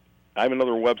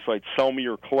website, Sell Me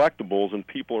Your Collectibles, and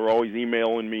people are always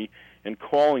emailing me and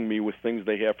calling me with things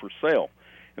they have for sale.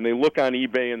 And they look on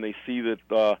eBay and they see that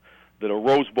a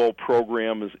Rose Bowl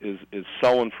program is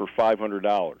selling for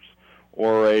 $500,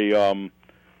 or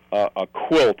a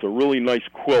quilt, a really nice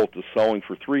quilt, is selling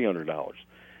for $300.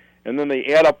 And then they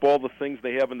add up all the things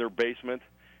they have in their basement,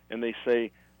 and they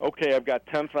say, okay, I've got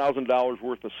 $10,000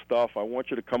 worth of stuff. I want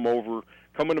you to come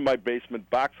into my basement,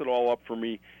 box it all up for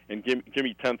me, and give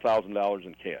me $10,000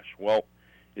 in cash. Well,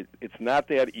 it's not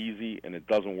that easy, and it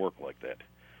doesn't work like that.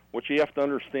 What you have to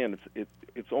understand,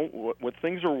 what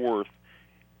things are worth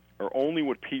are only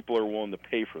what people are willing to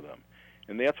pay for them.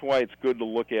 And that's why it's good to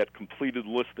look at completed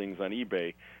listings on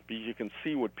eBay, because you can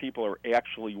see what people are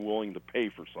actually willing to pay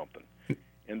for something.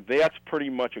 And that's pretty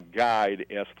much a guide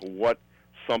as to what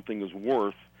something is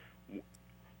worth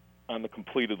on the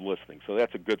completed listing. So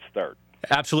that's a good start.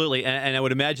 Absolutely, and I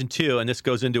would imagine, too, and this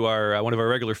goes into our one of our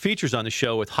regular features on the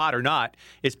show with Hot or Not,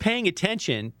 is paying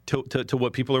attention to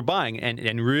what people are buying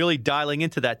and really dialing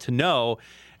into that to know,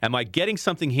 am I getting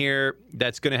something here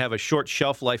that's going to have a short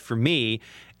shelf life for me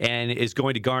and is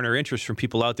going to garner interest from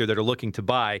people out there that are looking to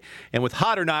buy? And with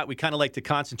Hot or Not, we kind of like to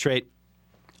concentrate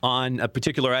on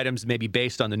particular items, maybe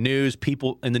based on the news,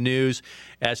 people in the news,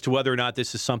 as to whether or not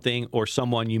this is something or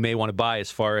someone you may want to buy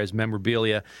as far as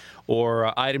memorabilia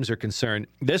or items are concerned.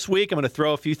 This week, I'm going to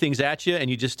throw a few things at you, and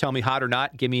you just tell me hot or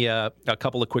not. Give me a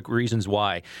couple of quick reasons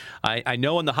why. I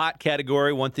know in the hot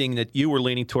category, one thing that you were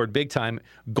leaning toward big time,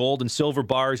 gold and silver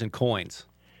bars and coins.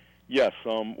 Yes,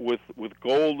 with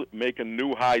gold making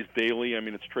new highs daily, I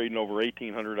mean, it's trading over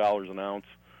 $1,800 an ounce.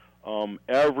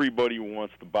 Everybody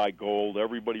wants to buy gold,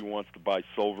 everybody wants to buy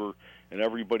silver, and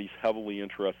everybody's heavily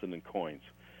interested in coins.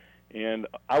 And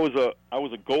I was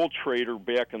a gold trader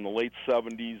back in the late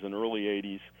 70s and early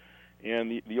 80s,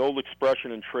 and the old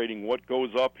expression in trading, what goes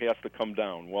up has to come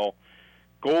down. Well,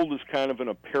 gold is kind of in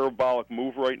a parabolic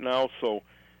move right now, so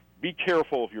be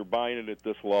careful if you're buying it at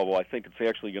this level. I think it's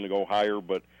actually going to go higher,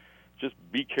 but just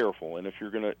be careful. And if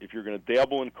you're gonna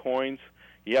dabble in coins,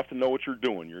 you have to know what you're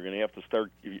doing. You're going to have to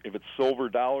start, if it's silver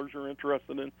dollars you're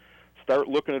interested in, start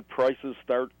looking at prices,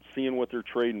 start seeing what they're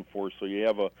trading for, so you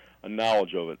have a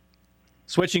knowledge of it.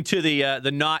 Switching to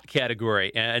the not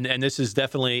category, and this is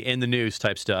definitely in the news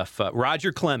type stuff.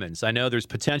 Roger Clemens. I know there's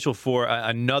potential for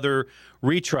another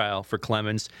retrial for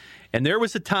Clemens, and there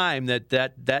was a time that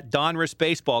Donruss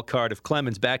baseball card of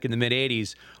Clemens back in the mid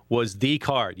 '80s was the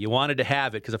card. You wanted to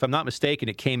have it because, if I'm not mistaken,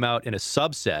 it came out in a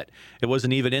subset. It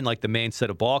wasn't even in like the main set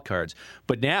of ball cards.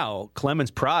 But now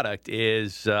Clemens' product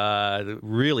is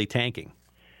really tanking.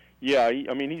 Yeah,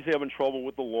 I mean, he's having trouble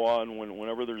with the law, and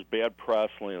whenever there's bad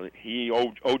press,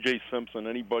 O.J. Simpson,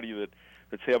 anybody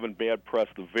that's having bad press,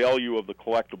 the value of the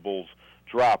collectibles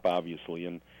drop, obviously.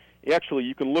 And actually,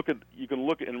 you can look at,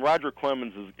 and Roger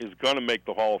Clemens is going to make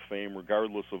the Hall of Fame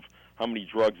regardless of how many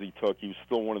drugs he took. He was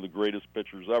still one of the greatest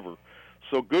pitchers ever.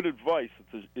 So good advice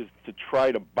is to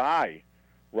try to buy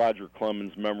Roger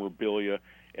Clemens memorabilia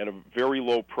at a very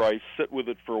low price, sit with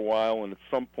it for a while, and at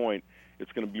some point,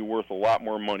 it's going to be worth a lot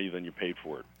more money than you paid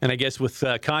for it. And I guess with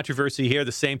controversy here,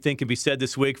 the same thing can be said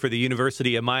this week for the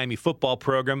University of Miami football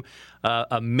program.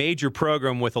 A major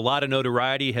program with a lot of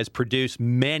notoriety has produced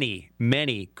many,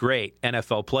 many great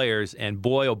NFL players, and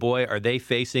boy, oh boy, are they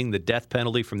facing the death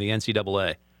penalty from the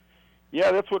NCAA.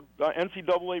 Yeah, that's what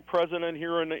NCAA president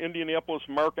here in Indianapolis,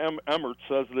 Mark Emmert,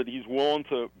 says, that he's willing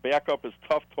to back up his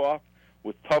tough talk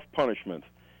with tough punishment.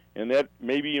 And that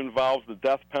maybe involves the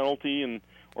death penalty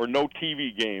or no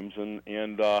TV games, and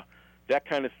that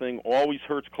kind of thing always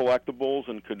hurts collectibles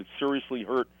and could seriously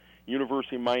hurt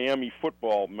University of Miami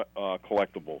football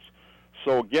collectibles.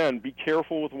 So again, be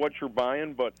careful with what you're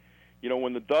buying, but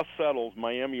when the dust settles,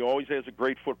 Miami always has a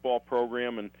great football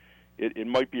program, and it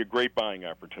might be a great buying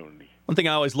opportunity. One thing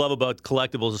I always love about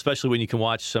collectibles, especially when you can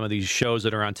watch some of these shows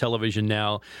that are on television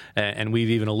now, and we've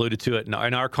even alluded to it in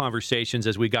our conversations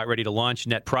as we got ready to launch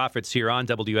Net Profits here on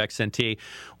WXNT,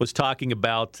 was talking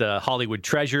about Hollywood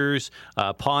treasures,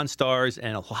 Pawn Stars,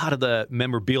 and a lot of the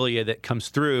memorabilia that comes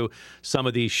through some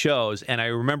of these shows. And I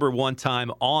remember one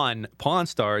time on Pawn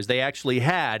Stars, they actually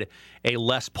had a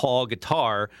Les Paul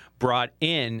guitar brought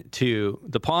in to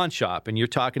the pawn shop. And you're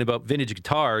talking about vintage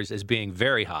guitars as being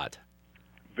very hot.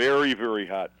 Very, very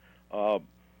hot.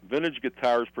 Vintage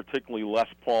guitars, particularly Les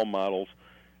Paul models.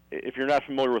 If you're not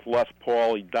familiar with Les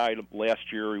Paul, he died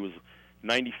last year. He was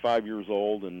 95 years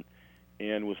old and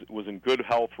was in good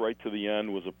health right to the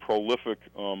end, was a prolific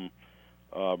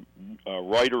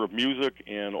writer of music,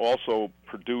 and also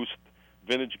produced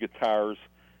vintage guitars.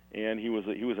 And he was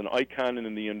an icon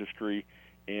in the industry.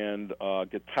 And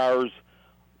guitars,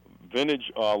 vintage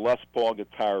Les Paul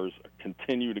guitars,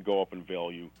 continue to go up in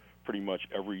value pretty much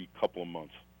every couple of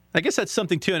months. I guess that's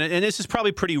something, too, and this is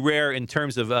probably pretty rare in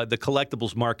terms of the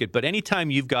collectibles market, but anytime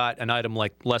you've got an item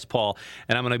like Les Paul,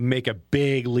 and I'm going to make a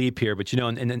big leap here, but,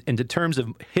 in terms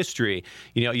of history,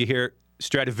 you hear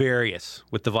Stradivarius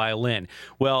with the violin.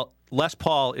 Well, Les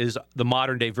Paul is the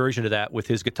modern-day version of that with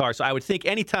his guitar. So I would think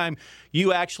anytime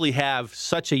you actually have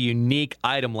such a unique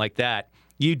item like that,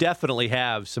 you definitely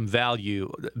have some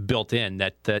value built in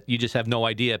that you just have no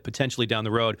idea potentially down the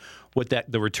road what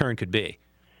the return could be.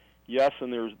 Yes,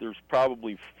 and there's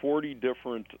probably 40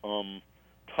 different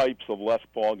types of Les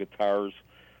Paul guitars.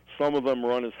 Some of them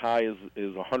run as high as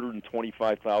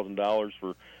 $125,000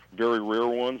 for very rare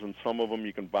ones, and some of them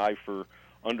you can buy for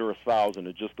under $1,000.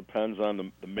 It just depends on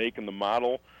the make and the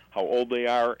model, how old they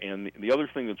are, and the other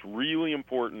thing that's really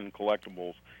important in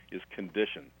collectibles is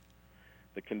condition.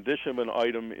 The condition of an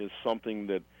item is something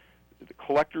that the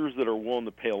collectors that are willing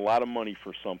to pay a lot of money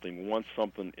for something want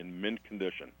something in mint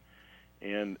condition.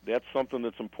 And that's something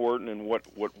that's important, and what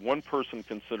one person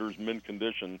considers mint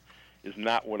condition is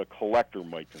not what a collector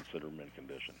might consider mint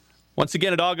condition. Once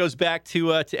again, it all goes back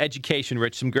to education,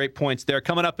 Rich. Some great points there.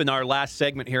 Coming up in our last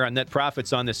segment here on Net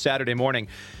Profits on this Saturday morning,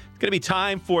 it's going to be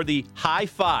time for the High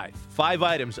Five. 5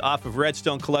 items off of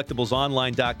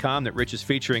RedstoneCollectiblesOnline.com that Rich is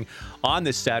featuring on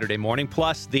this Saturday morning,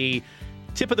 plus the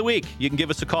Tip of the week. You can give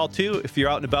us a call, too, if you're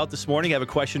out and about this morning, have a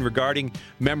question regarding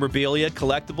memorabilia,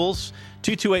 collectibles,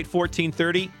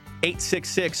 228-1430,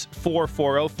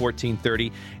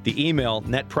 866-440-1430. The email,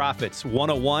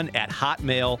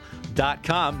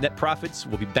 netprofits101@hotmail.com. Net Profits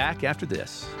will be back after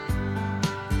this.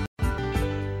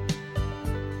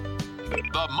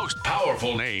 The most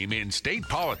powerful name in state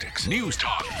politics. News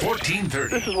Talk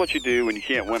 1430. This is what you do when you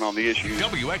can't win on the issue.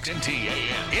 WXNT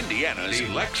AM, Indiana's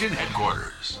election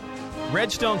headquarters.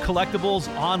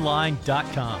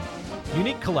 RedstoneCollectiblesOnline.com.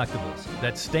 Unique collectibles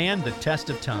that stand the test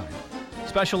of time.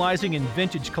 Specializing in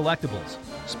vintage collectibles,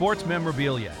 sports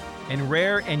memorabilia, and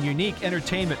rare and unique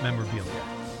entertainment memorabilia.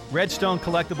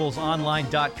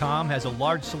 RedstoneCollectiblesOnline.com has a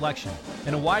large selection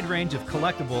and a wide range of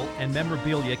collectible and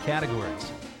memorabilia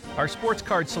categories. Our sports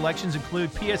card selections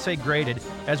include PSA graded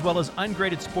as well as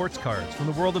ungraded sports cards from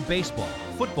the world of baseball,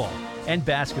 football, and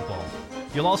basketball.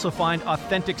 You'll also find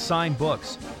authentic signed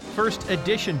books, first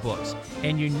edition books,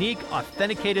 and unique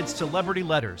authenticated celebrity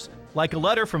letters, like a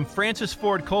letter from Francis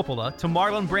Ford Coppola to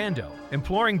Marlon Brando,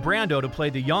 imploring Brando to play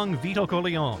the young Vito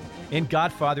Corleone in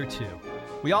Godfather 2.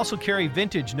 We also carry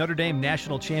vintage Notre Dame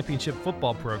National Championship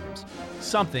football programs,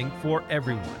 something for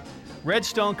everyone.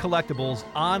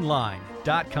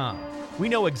 RedstoneCollectiblesOnline.com. We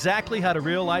know exactly how to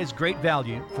realize great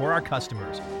value for our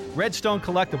customers.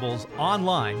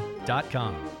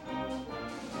 RedstoneCollectiblesOnline.com.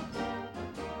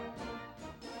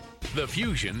 The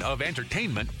fusion of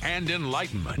entertainment and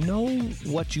enlightenment. Know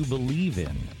what you believe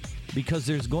in, because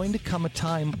there's going to come a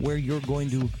time where you're going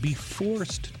to be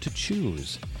forced to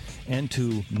choose. And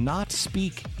to not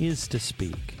speak is to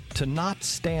speak. To not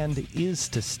stand is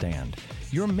to stand.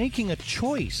 You're making a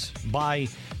choice by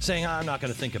saying, I'm not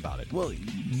going to think about it. Well,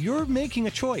 you're making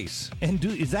a choice. And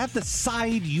is that the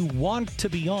side you want to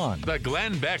be on? The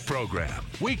Glenn Beck Program.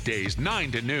 Weekdays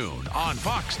 9 to noon on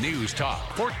Fox News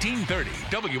Talk, 1430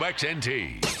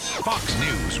 WXNT. Fox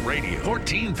News Radio,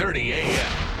 1430 AM,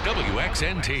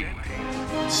 WXNT.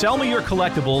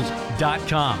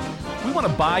 SellMeYourCollectibles.com. We want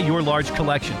to buy your large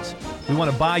collections. We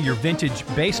want to buy your vintage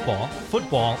baseball,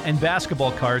 football, and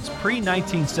basketball cards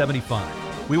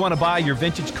pre-1975. We want to buy your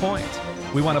vintage coins.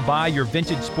 We want to buy your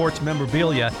vintage sports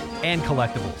memorabilia and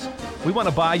collectibles. We want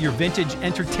to buy your vintage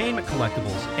entertainment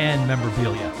collectibles and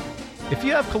memorabilia. If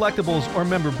you have collectibles or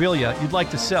memorabilia you'd like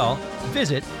to sell,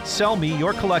 visit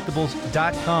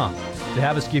SellMeYourCollectibles.com to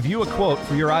have us give you a quote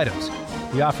for your items.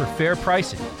 We offer fair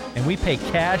pricing, and we pay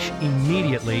cash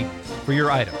immediately for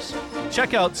your items.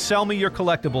 Check out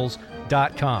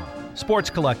SellMeYourCollectibles.com. Sports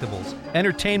collectibles,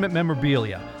 entertainment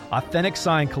memorabilia, authentic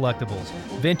signed collectibles,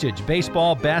 vintage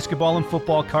baseball, basketball, and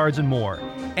football cards, and more.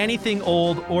 Anything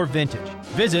old or vintage.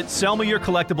 Visit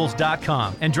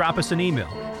SellMeYourCollectibles.com and drop us an email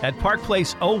at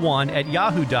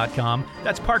parkplace01@yahoo.com.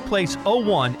 That's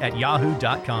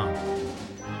parkplace01@yahoo.com.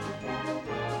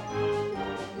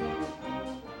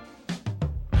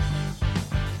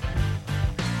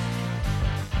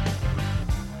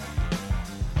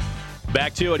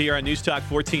 Back to it here on News Talk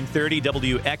 1430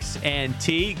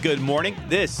 WXNT. Good morning.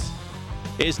 This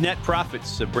is Net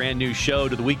Profits, a brand new show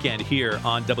to the weekend here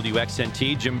on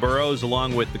WXNT. Jim Burrows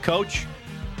along with the coach,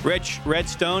 Rich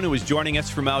Redstone, who is joining us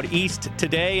from out east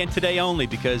today and today only,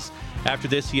 because after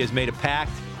this he has made a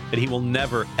pact that he will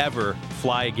never, ever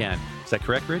fly again. Is that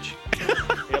correct, Rich?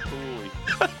 Absolutely.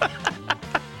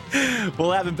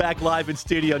 We'll have him back live in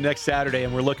studio next Saturday,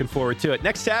 and we're looking forward to it.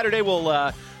 Next Saturday,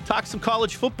 we'll talk some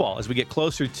college football as we get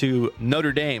closer to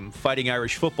Notre Dame Fighting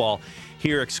Irish football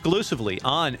here exclusively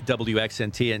on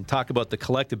WXNT, and talk about the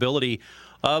collectability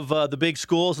of the big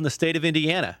schools in the state of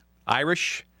Indiana.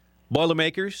 Irish,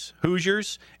 Boilermakers,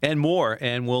 Hoosiers, and more.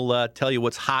 And we'll tell you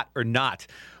what's hot or not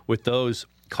with those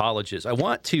colleges. I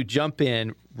want to jump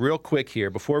in real quick here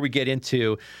before we get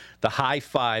into the high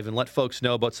five and let folks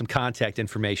know about some contact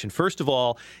information. First of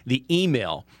all, the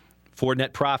email for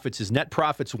Net Profits is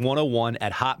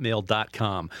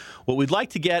netprofits101@hotmail.com. What we'd like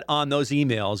to get on those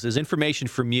emails is information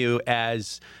from you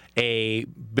as a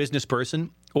business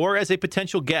person or as a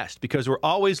potential guest, because we're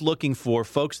always looking for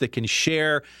folks that can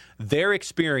share their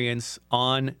experience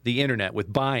on the internet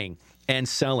with buying and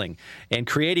selling and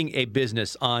creating a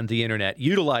business on the internet,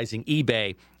 utilizing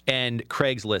eBay and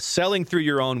Craigslist, selling through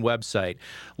your own website,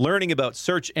 learning about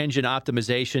search engine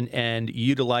optimization, and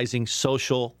utilizing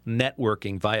social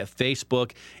networking via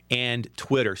Facebook and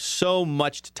Twitter. So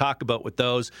much to talk about with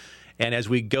those. And as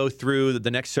we go through the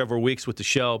next several weeks with the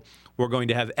show, we're going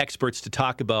to have experts to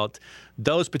talk about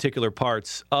those particular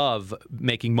parts of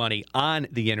making money on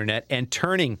the internet and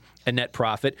turning a net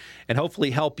profit, and hopefully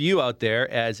help you out there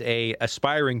as a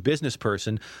aspiring business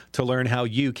person to learn how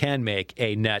you can make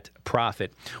a net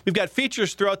profit. We've got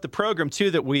features throughout the program, too,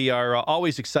 that we are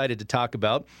always excited to talk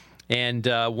about. And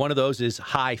one of those is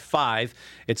High Five.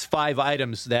 It's 5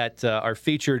 items that are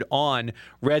featured on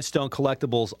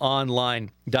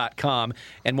RedstoneCollectiblesOnline.com.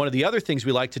 And one of the other things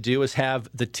we like to do is have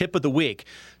the tip of the week.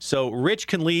 So Rich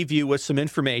can leave you with some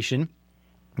information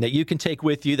that you can take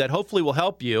with you that hopefully will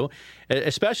help you,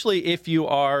 especially if you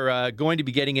are going to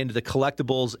be getting into the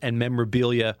collectibles and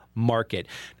memorabilia market.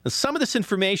 Now, some of this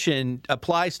information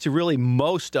applies to really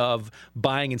most of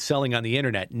buying and selling on the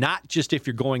internet, not just if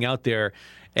you're going out there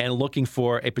and looking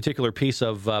for a particular piece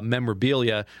of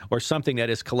memorabilia or something that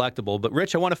is collectible. But,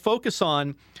 Rich, I want to focus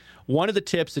on one of the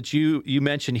tips that you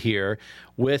mentioned here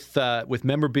with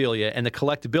memorabilia and the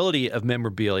collectability of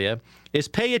memorabilia is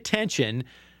pay attention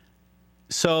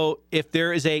So if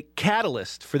there is a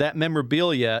catalyst for that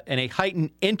memorabilia and a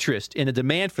heightened interest in a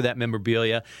demand for that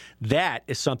memorabilia, that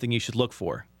is something you should look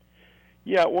for.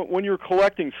 Yeah, when you're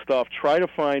collecting stuff, try to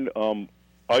find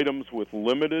items with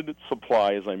limited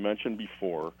supply, as I mentioned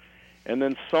before, and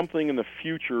then something in the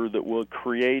future that will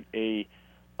create an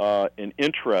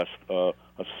interest, a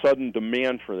sudden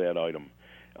demand for that item.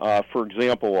 For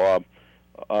example,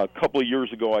 a couple of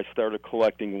years ago, I started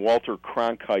collecting Walter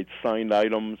Cronkite signed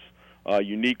items,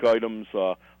 unique items,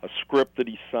 a script that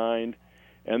he signed.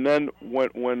 And then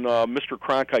when Mr.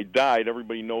 Cronkite died,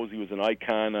 everybody knows he was an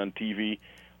icon on TV.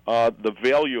 The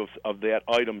value of that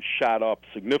item shot up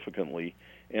significantly,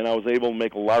 and I was able to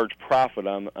make a large profit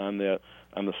on the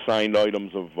signed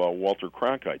items of Walter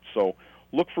Cronkite. So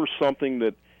look for something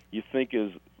that you think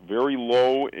is very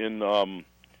low in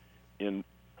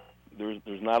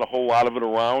there's not a whole lot of it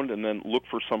around, and then look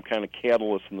for some kind of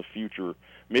catalyst in the future.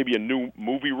 Maybe a new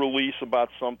movie release about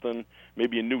something,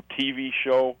 maybe a new TV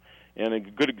show. And a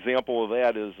good example of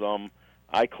that is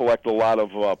I collect a lot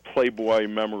of Playboy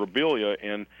memorabilia,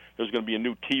 and there's going to be a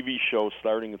new TV show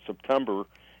starting in September,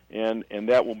 and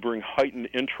that will bring heightened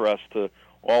interest to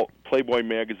all Playboy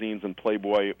magazines and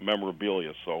Playboy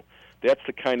memorabilia. So that's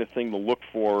the kind of thing to look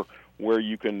for, where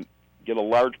you can get a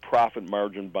large profit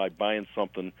margin by buying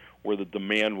something where the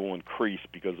demand will increase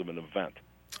because of an event.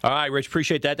 All right, Rich,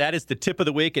 appreciate that. That is the tip of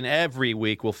the week, and every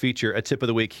week we'll feature a tip of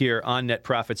the week here on Net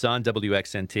Profits on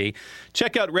WXNT.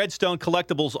 Check out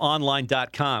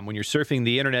RedstoneCollectiblesOnline.com when you're surfing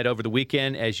the internet over the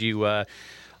weekend, as you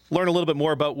learn a little bit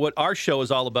more about what our show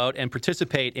is all about and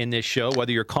participate in this show,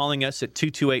 whether you're calling us at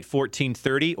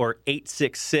 228-1430 or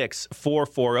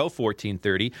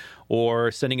 866-440-1430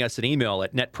 or sending us an email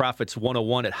at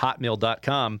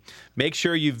netprofits101@hotmail.com. Make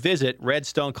sure you visit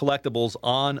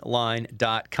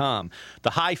RedstoneCollectiblesOnline.com. The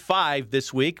high five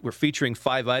this week, we're featuring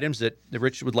 5 items that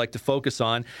Rich would like to focus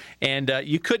on, and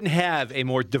you couldn't have a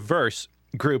more diverse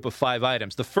group of 5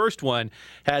 items. The first one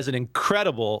has an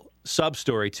incredible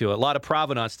sub-story to it, a lot of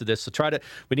provenance to this, so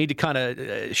we need to kind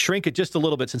of shrink it just a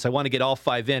little bit since I want to get all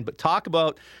 5 in, but talk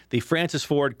about the Francis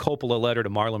Ford Coppola letter to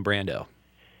Marlon Brando.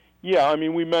 Yeah, I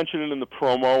mean, we mentioned it in the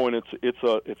promo, and it's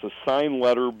a signed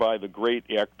letter by the great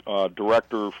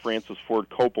director Francis Ford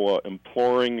Coppola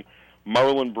imploring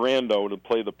Marlon Brando to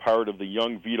play the part of the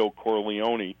young Vito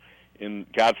Corleone in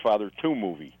Godfather 2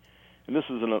 movie. And this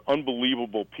is an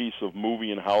unbelievable piece of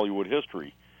movie in Hollywood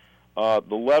history.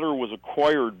 The letter was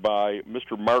acquired by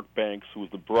Mr. Mark Banks, who was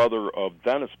the brother of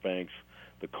Dennis Banks,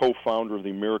 the co-founder of the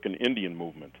American Indian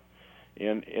movement.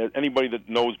 And anybody that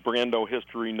knows Brando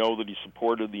history know that he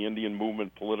supported the Indian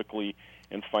movement politically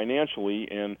and financially,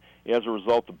 and as a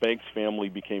result, the Banks family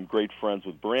became great friends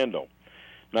with Brando.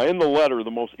 Now, in the letter,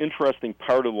 the most interesting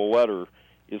part of the letter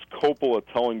is Coppola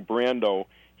telling Brando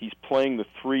he's playing the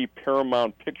 3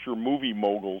 Paramount Picture movie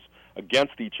moguls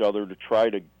against each other to try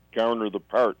to garner the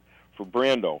part for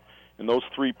Brando. And those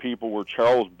 3 people were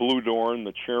Charles Bluedorn,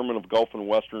 the chairman of Gulf and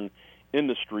Western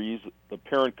Industries, the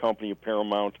parent company of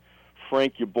Paramount,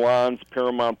 Frank Yablans,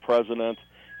 Paramount president,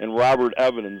 and Robert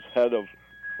Evans, head of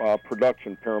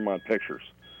production, Paramount Pictures.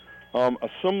 A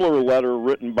similar letter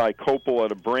written by Coppola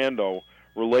to Brando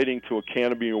relating to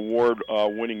Academy Award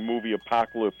winning movie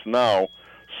Apocalypse Now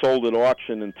sold at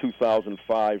auction in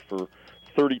 2005 for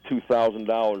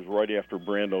 $32,000 right after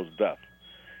Brando's death.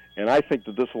 And I think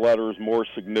that this letter is more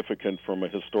significant from a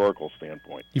historical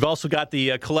standpoint. You've also got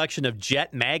the collection of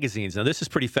Jet magazines. Now, this is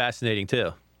pretty fascinating,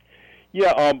 too.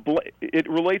 Yeah, it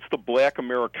relates to Black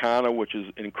Americana, which is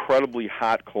an incredibly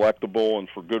hot collectible, and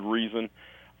for good reason.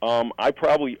 I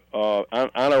probably, on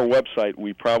our website,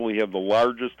 we probably have the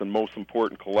largest and most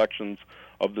important collections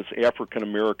of this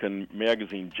African-American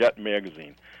magazine, Jet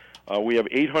magazine. We have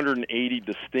 880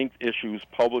 distinct issues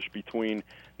published between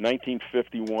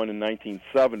 1951 and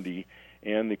 1970,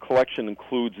 and the collection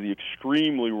includes the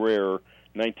extremely rare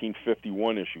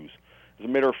 1951 issues. As a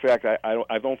matter of fact,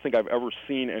 I don't think I've ever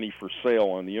seen any for sale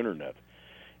on the Internet.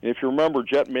 And if you remember,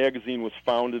 Jet magazine was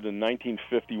founded in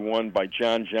 1951 by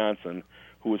John Johnson,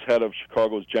 who was head of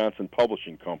Chicago's Johnson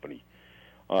Publishing Company.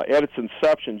 At its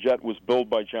inception, Jet was billed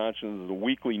by Johnson as a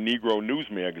weekly Negro news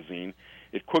magazine.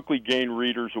 It quickly gained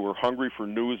readers who were hungry for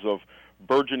news of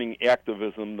burgeoning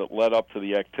activism that led up to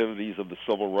the activities of the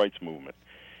Civil Rights Movement.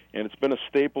 And it's been a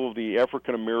staple of the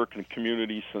African-American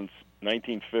community since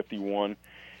 1951.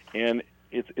 And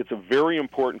it's a very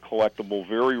important collectible,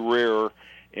 very rare,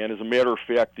 and as a matter of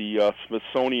fact, the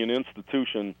Smithsonian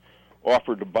Institution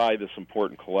offered to buy this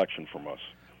important collection from us.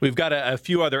 We've got a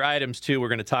few other items, too, we're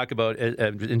going to talk about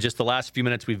in just the last few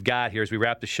minutes we've got here as we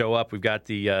wrap the show up. We've got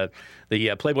the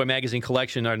Playboy Magazine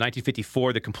collection, our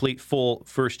 1954, the complete full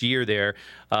first year there,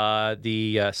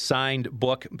 the signed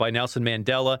book by Nelson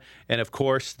Mandela, and, of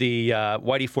course, the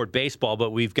Whitey Ford baseball.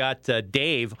 But we've got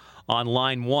Dave on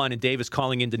line one, and Dave is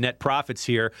calling into Net Profits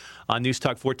here on News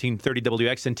Talk 1430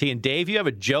 WXNT. And, Dave, you have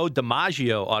a Joe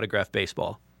DiMaggio autographed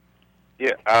baseball.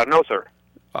 Yeah, no, sir.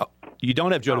 Oh, you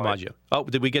don't have Joe DiMaggio. Oh,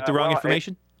 did we get the wrong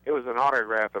information? It was an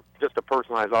autograph, just a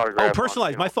personalized autograph. Oh,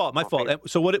 personalized. My fault.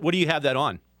 So what do you have that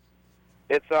on?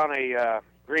 It's on a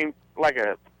green, like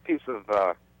a piece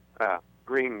of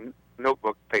green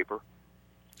notebook paper.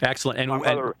 Excellent.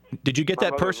 And did you get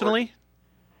that personally?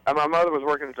 My mother was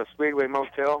working at the Speedway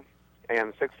Motel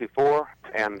in '64,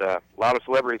 and a lot of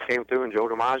celebrities came through, and Joe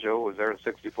DiMaggio was there in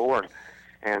 '64,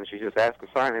 and she just asked to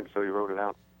sign it, so he wrote it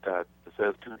out. It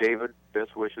says, "To David,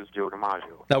 best wishes, Joe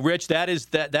DiMaggio." Now, Rich, that is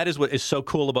what is so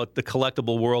cool about the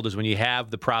collectible world is when you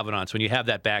have the provenance, when you have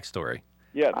that backstory.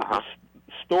 Yeah, the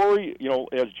story,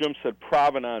 as Jim said,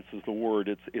 provenance is the word.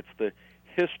 It's the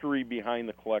history behind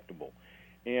the collectible.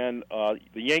 And the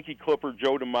Yankee Clipper,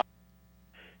 Joe DiMaggio,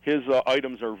 his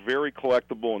items are very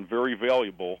collectible and very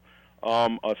valuable.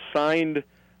 A signed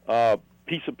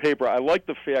piece of paper. I like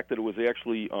the fact that it was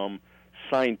actually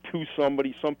signed to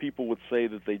somebody. Some people would say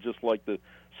that they just like the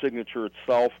signature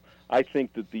itself. I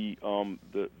think that the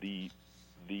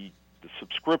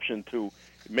subscription to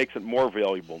it makes it more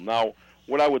valuable. Now,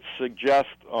 what I would suggest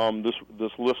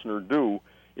this listener do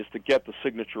is to get the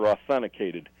signature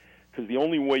authenticated, because the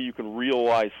only way you can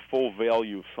realize full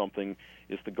value of something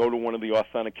is to go to one of the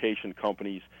authentication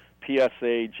companies,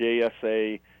 PSA,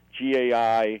 JSA,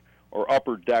 GAI, or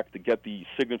Upper Deck, to get the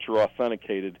signature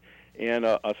authenticated. And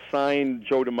a signed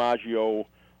Joe DiMaggio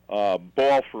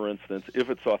ball, for instance, if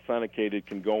it's authenticated,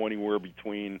 can go anywhere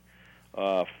between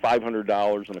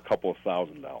 $500 and a couple of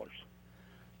 $1,000.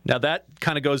 Now, that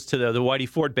kind of goes to the Whitey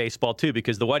Ford baseball, too,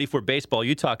 because the Whitey Ford baseball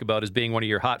you talk about as being one of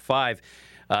your hot five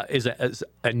is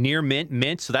a near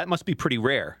mint, so that must be pretty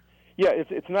rare. Yeah,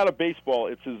 it's not a baseball.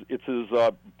 It's his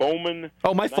Bowman.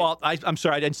 Oh, my fault. I'm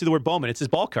sorry, I didn't see the word Bowman. It's his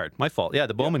ball card. My fault. Yeah,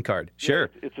 the Bowman card. Sure.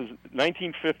 Yeah, it's his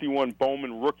 1951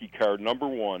 Bowman rookie card, number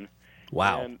 1.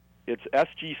 Wow. And it's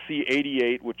SGC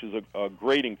 88, which is a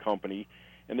grading company,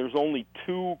 and there's only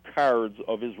 2 cards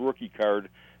of his rookie card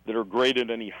that are graded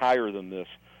any higher than this.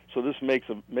 So this makes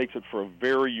it for a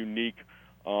very unique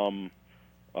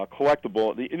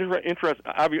collectible. The interest,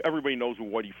 everybody knows who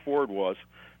Whitey Ford was.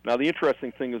 Now, the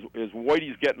interesting thing is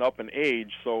Whitey's getting up in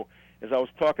age, so as I was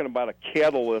talking about a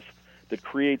catalyst that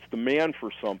creates demand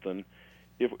for something,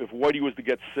 if Whitey was to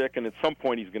get sick and at some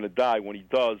point he's going to die, when he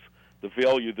does, the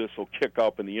value of this will kick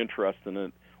up and the interest in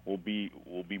it will be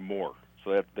more.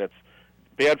 So that's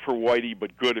bad for Whitey,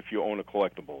 but good if you own a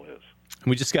collectible is.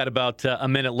 We just got about a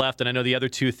minute left, and I know the other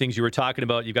two things you were talking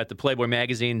about. You've got the Playboy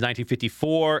Magazine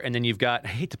 1954, and then you've got, I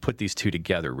hate to put these two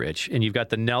together, Rich, and you've got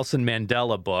the Nelson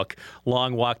Mandela book,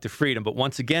 Long Walk to Freedom. But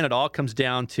once again, it all comes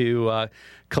down to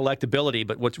collectability.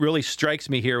 But what really strikes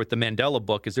me here with the Mandela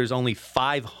book is there's only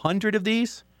 500 of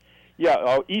these?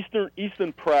 Yeah,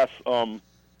 Eastern Press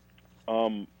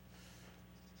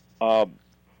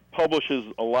publishes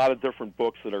a lot of different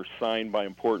books that are signed by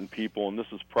important people, and this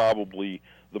is probably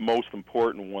the most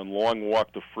important one, Long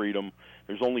Walk to Freedom.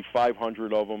 There's only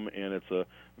 500 of them, and it's a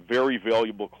very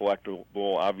valuable collectible,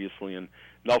 obviously, and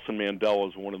Nelson Mandela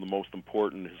is one of the most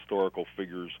important historical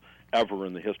figures ever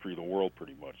in the history of the world,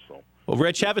 pretty much. So. Well,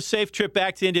 Rich, have a safe trip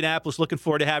back to Indianapolis. Looking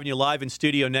forward to having you live in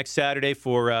studio next Saturday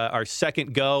for our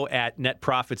second go at Net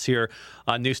Profits here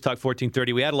on News Talk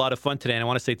 1430. We had a lot of fun today, and I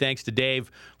want to say thanks to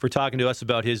Dave for talking to us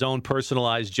about his own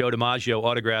personalized Joe DiMaggio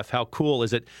autograph. How cool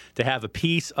is it to have a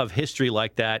piece of history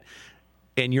like that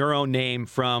in your own name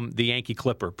from the Yankee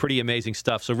Clipper? Pretty amazing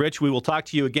stuff. So, Rich, we will talk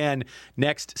to you again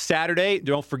next Saturday.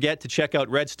 Don't forget to check out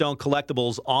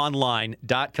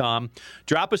RedstoneCollectiblesOnline.com.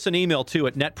 Drop us an email, too,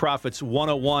 at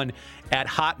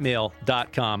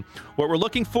netprofits101@hotmail.com. What we're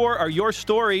looking for are your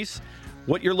stories,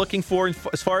 what you're looking for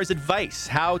as far as advice,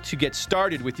 how to get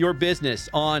started with your business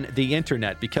on the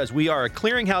Internet, because we are a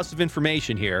clearinghouse of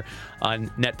information here on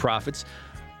Net Profits.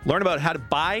 Learn about how to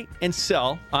buy and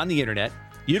sell on the Internet,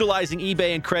 utilizing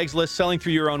eBay and Craigslist, selling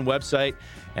through your own website,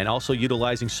 and also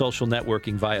utilizing social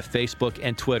networking via Facebook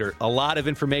and Twitter. A lot of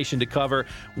information to cover.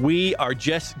 We are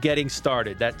just getting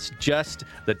started. That's just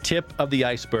the tip of the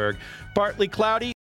iceberg. Partly cloudy.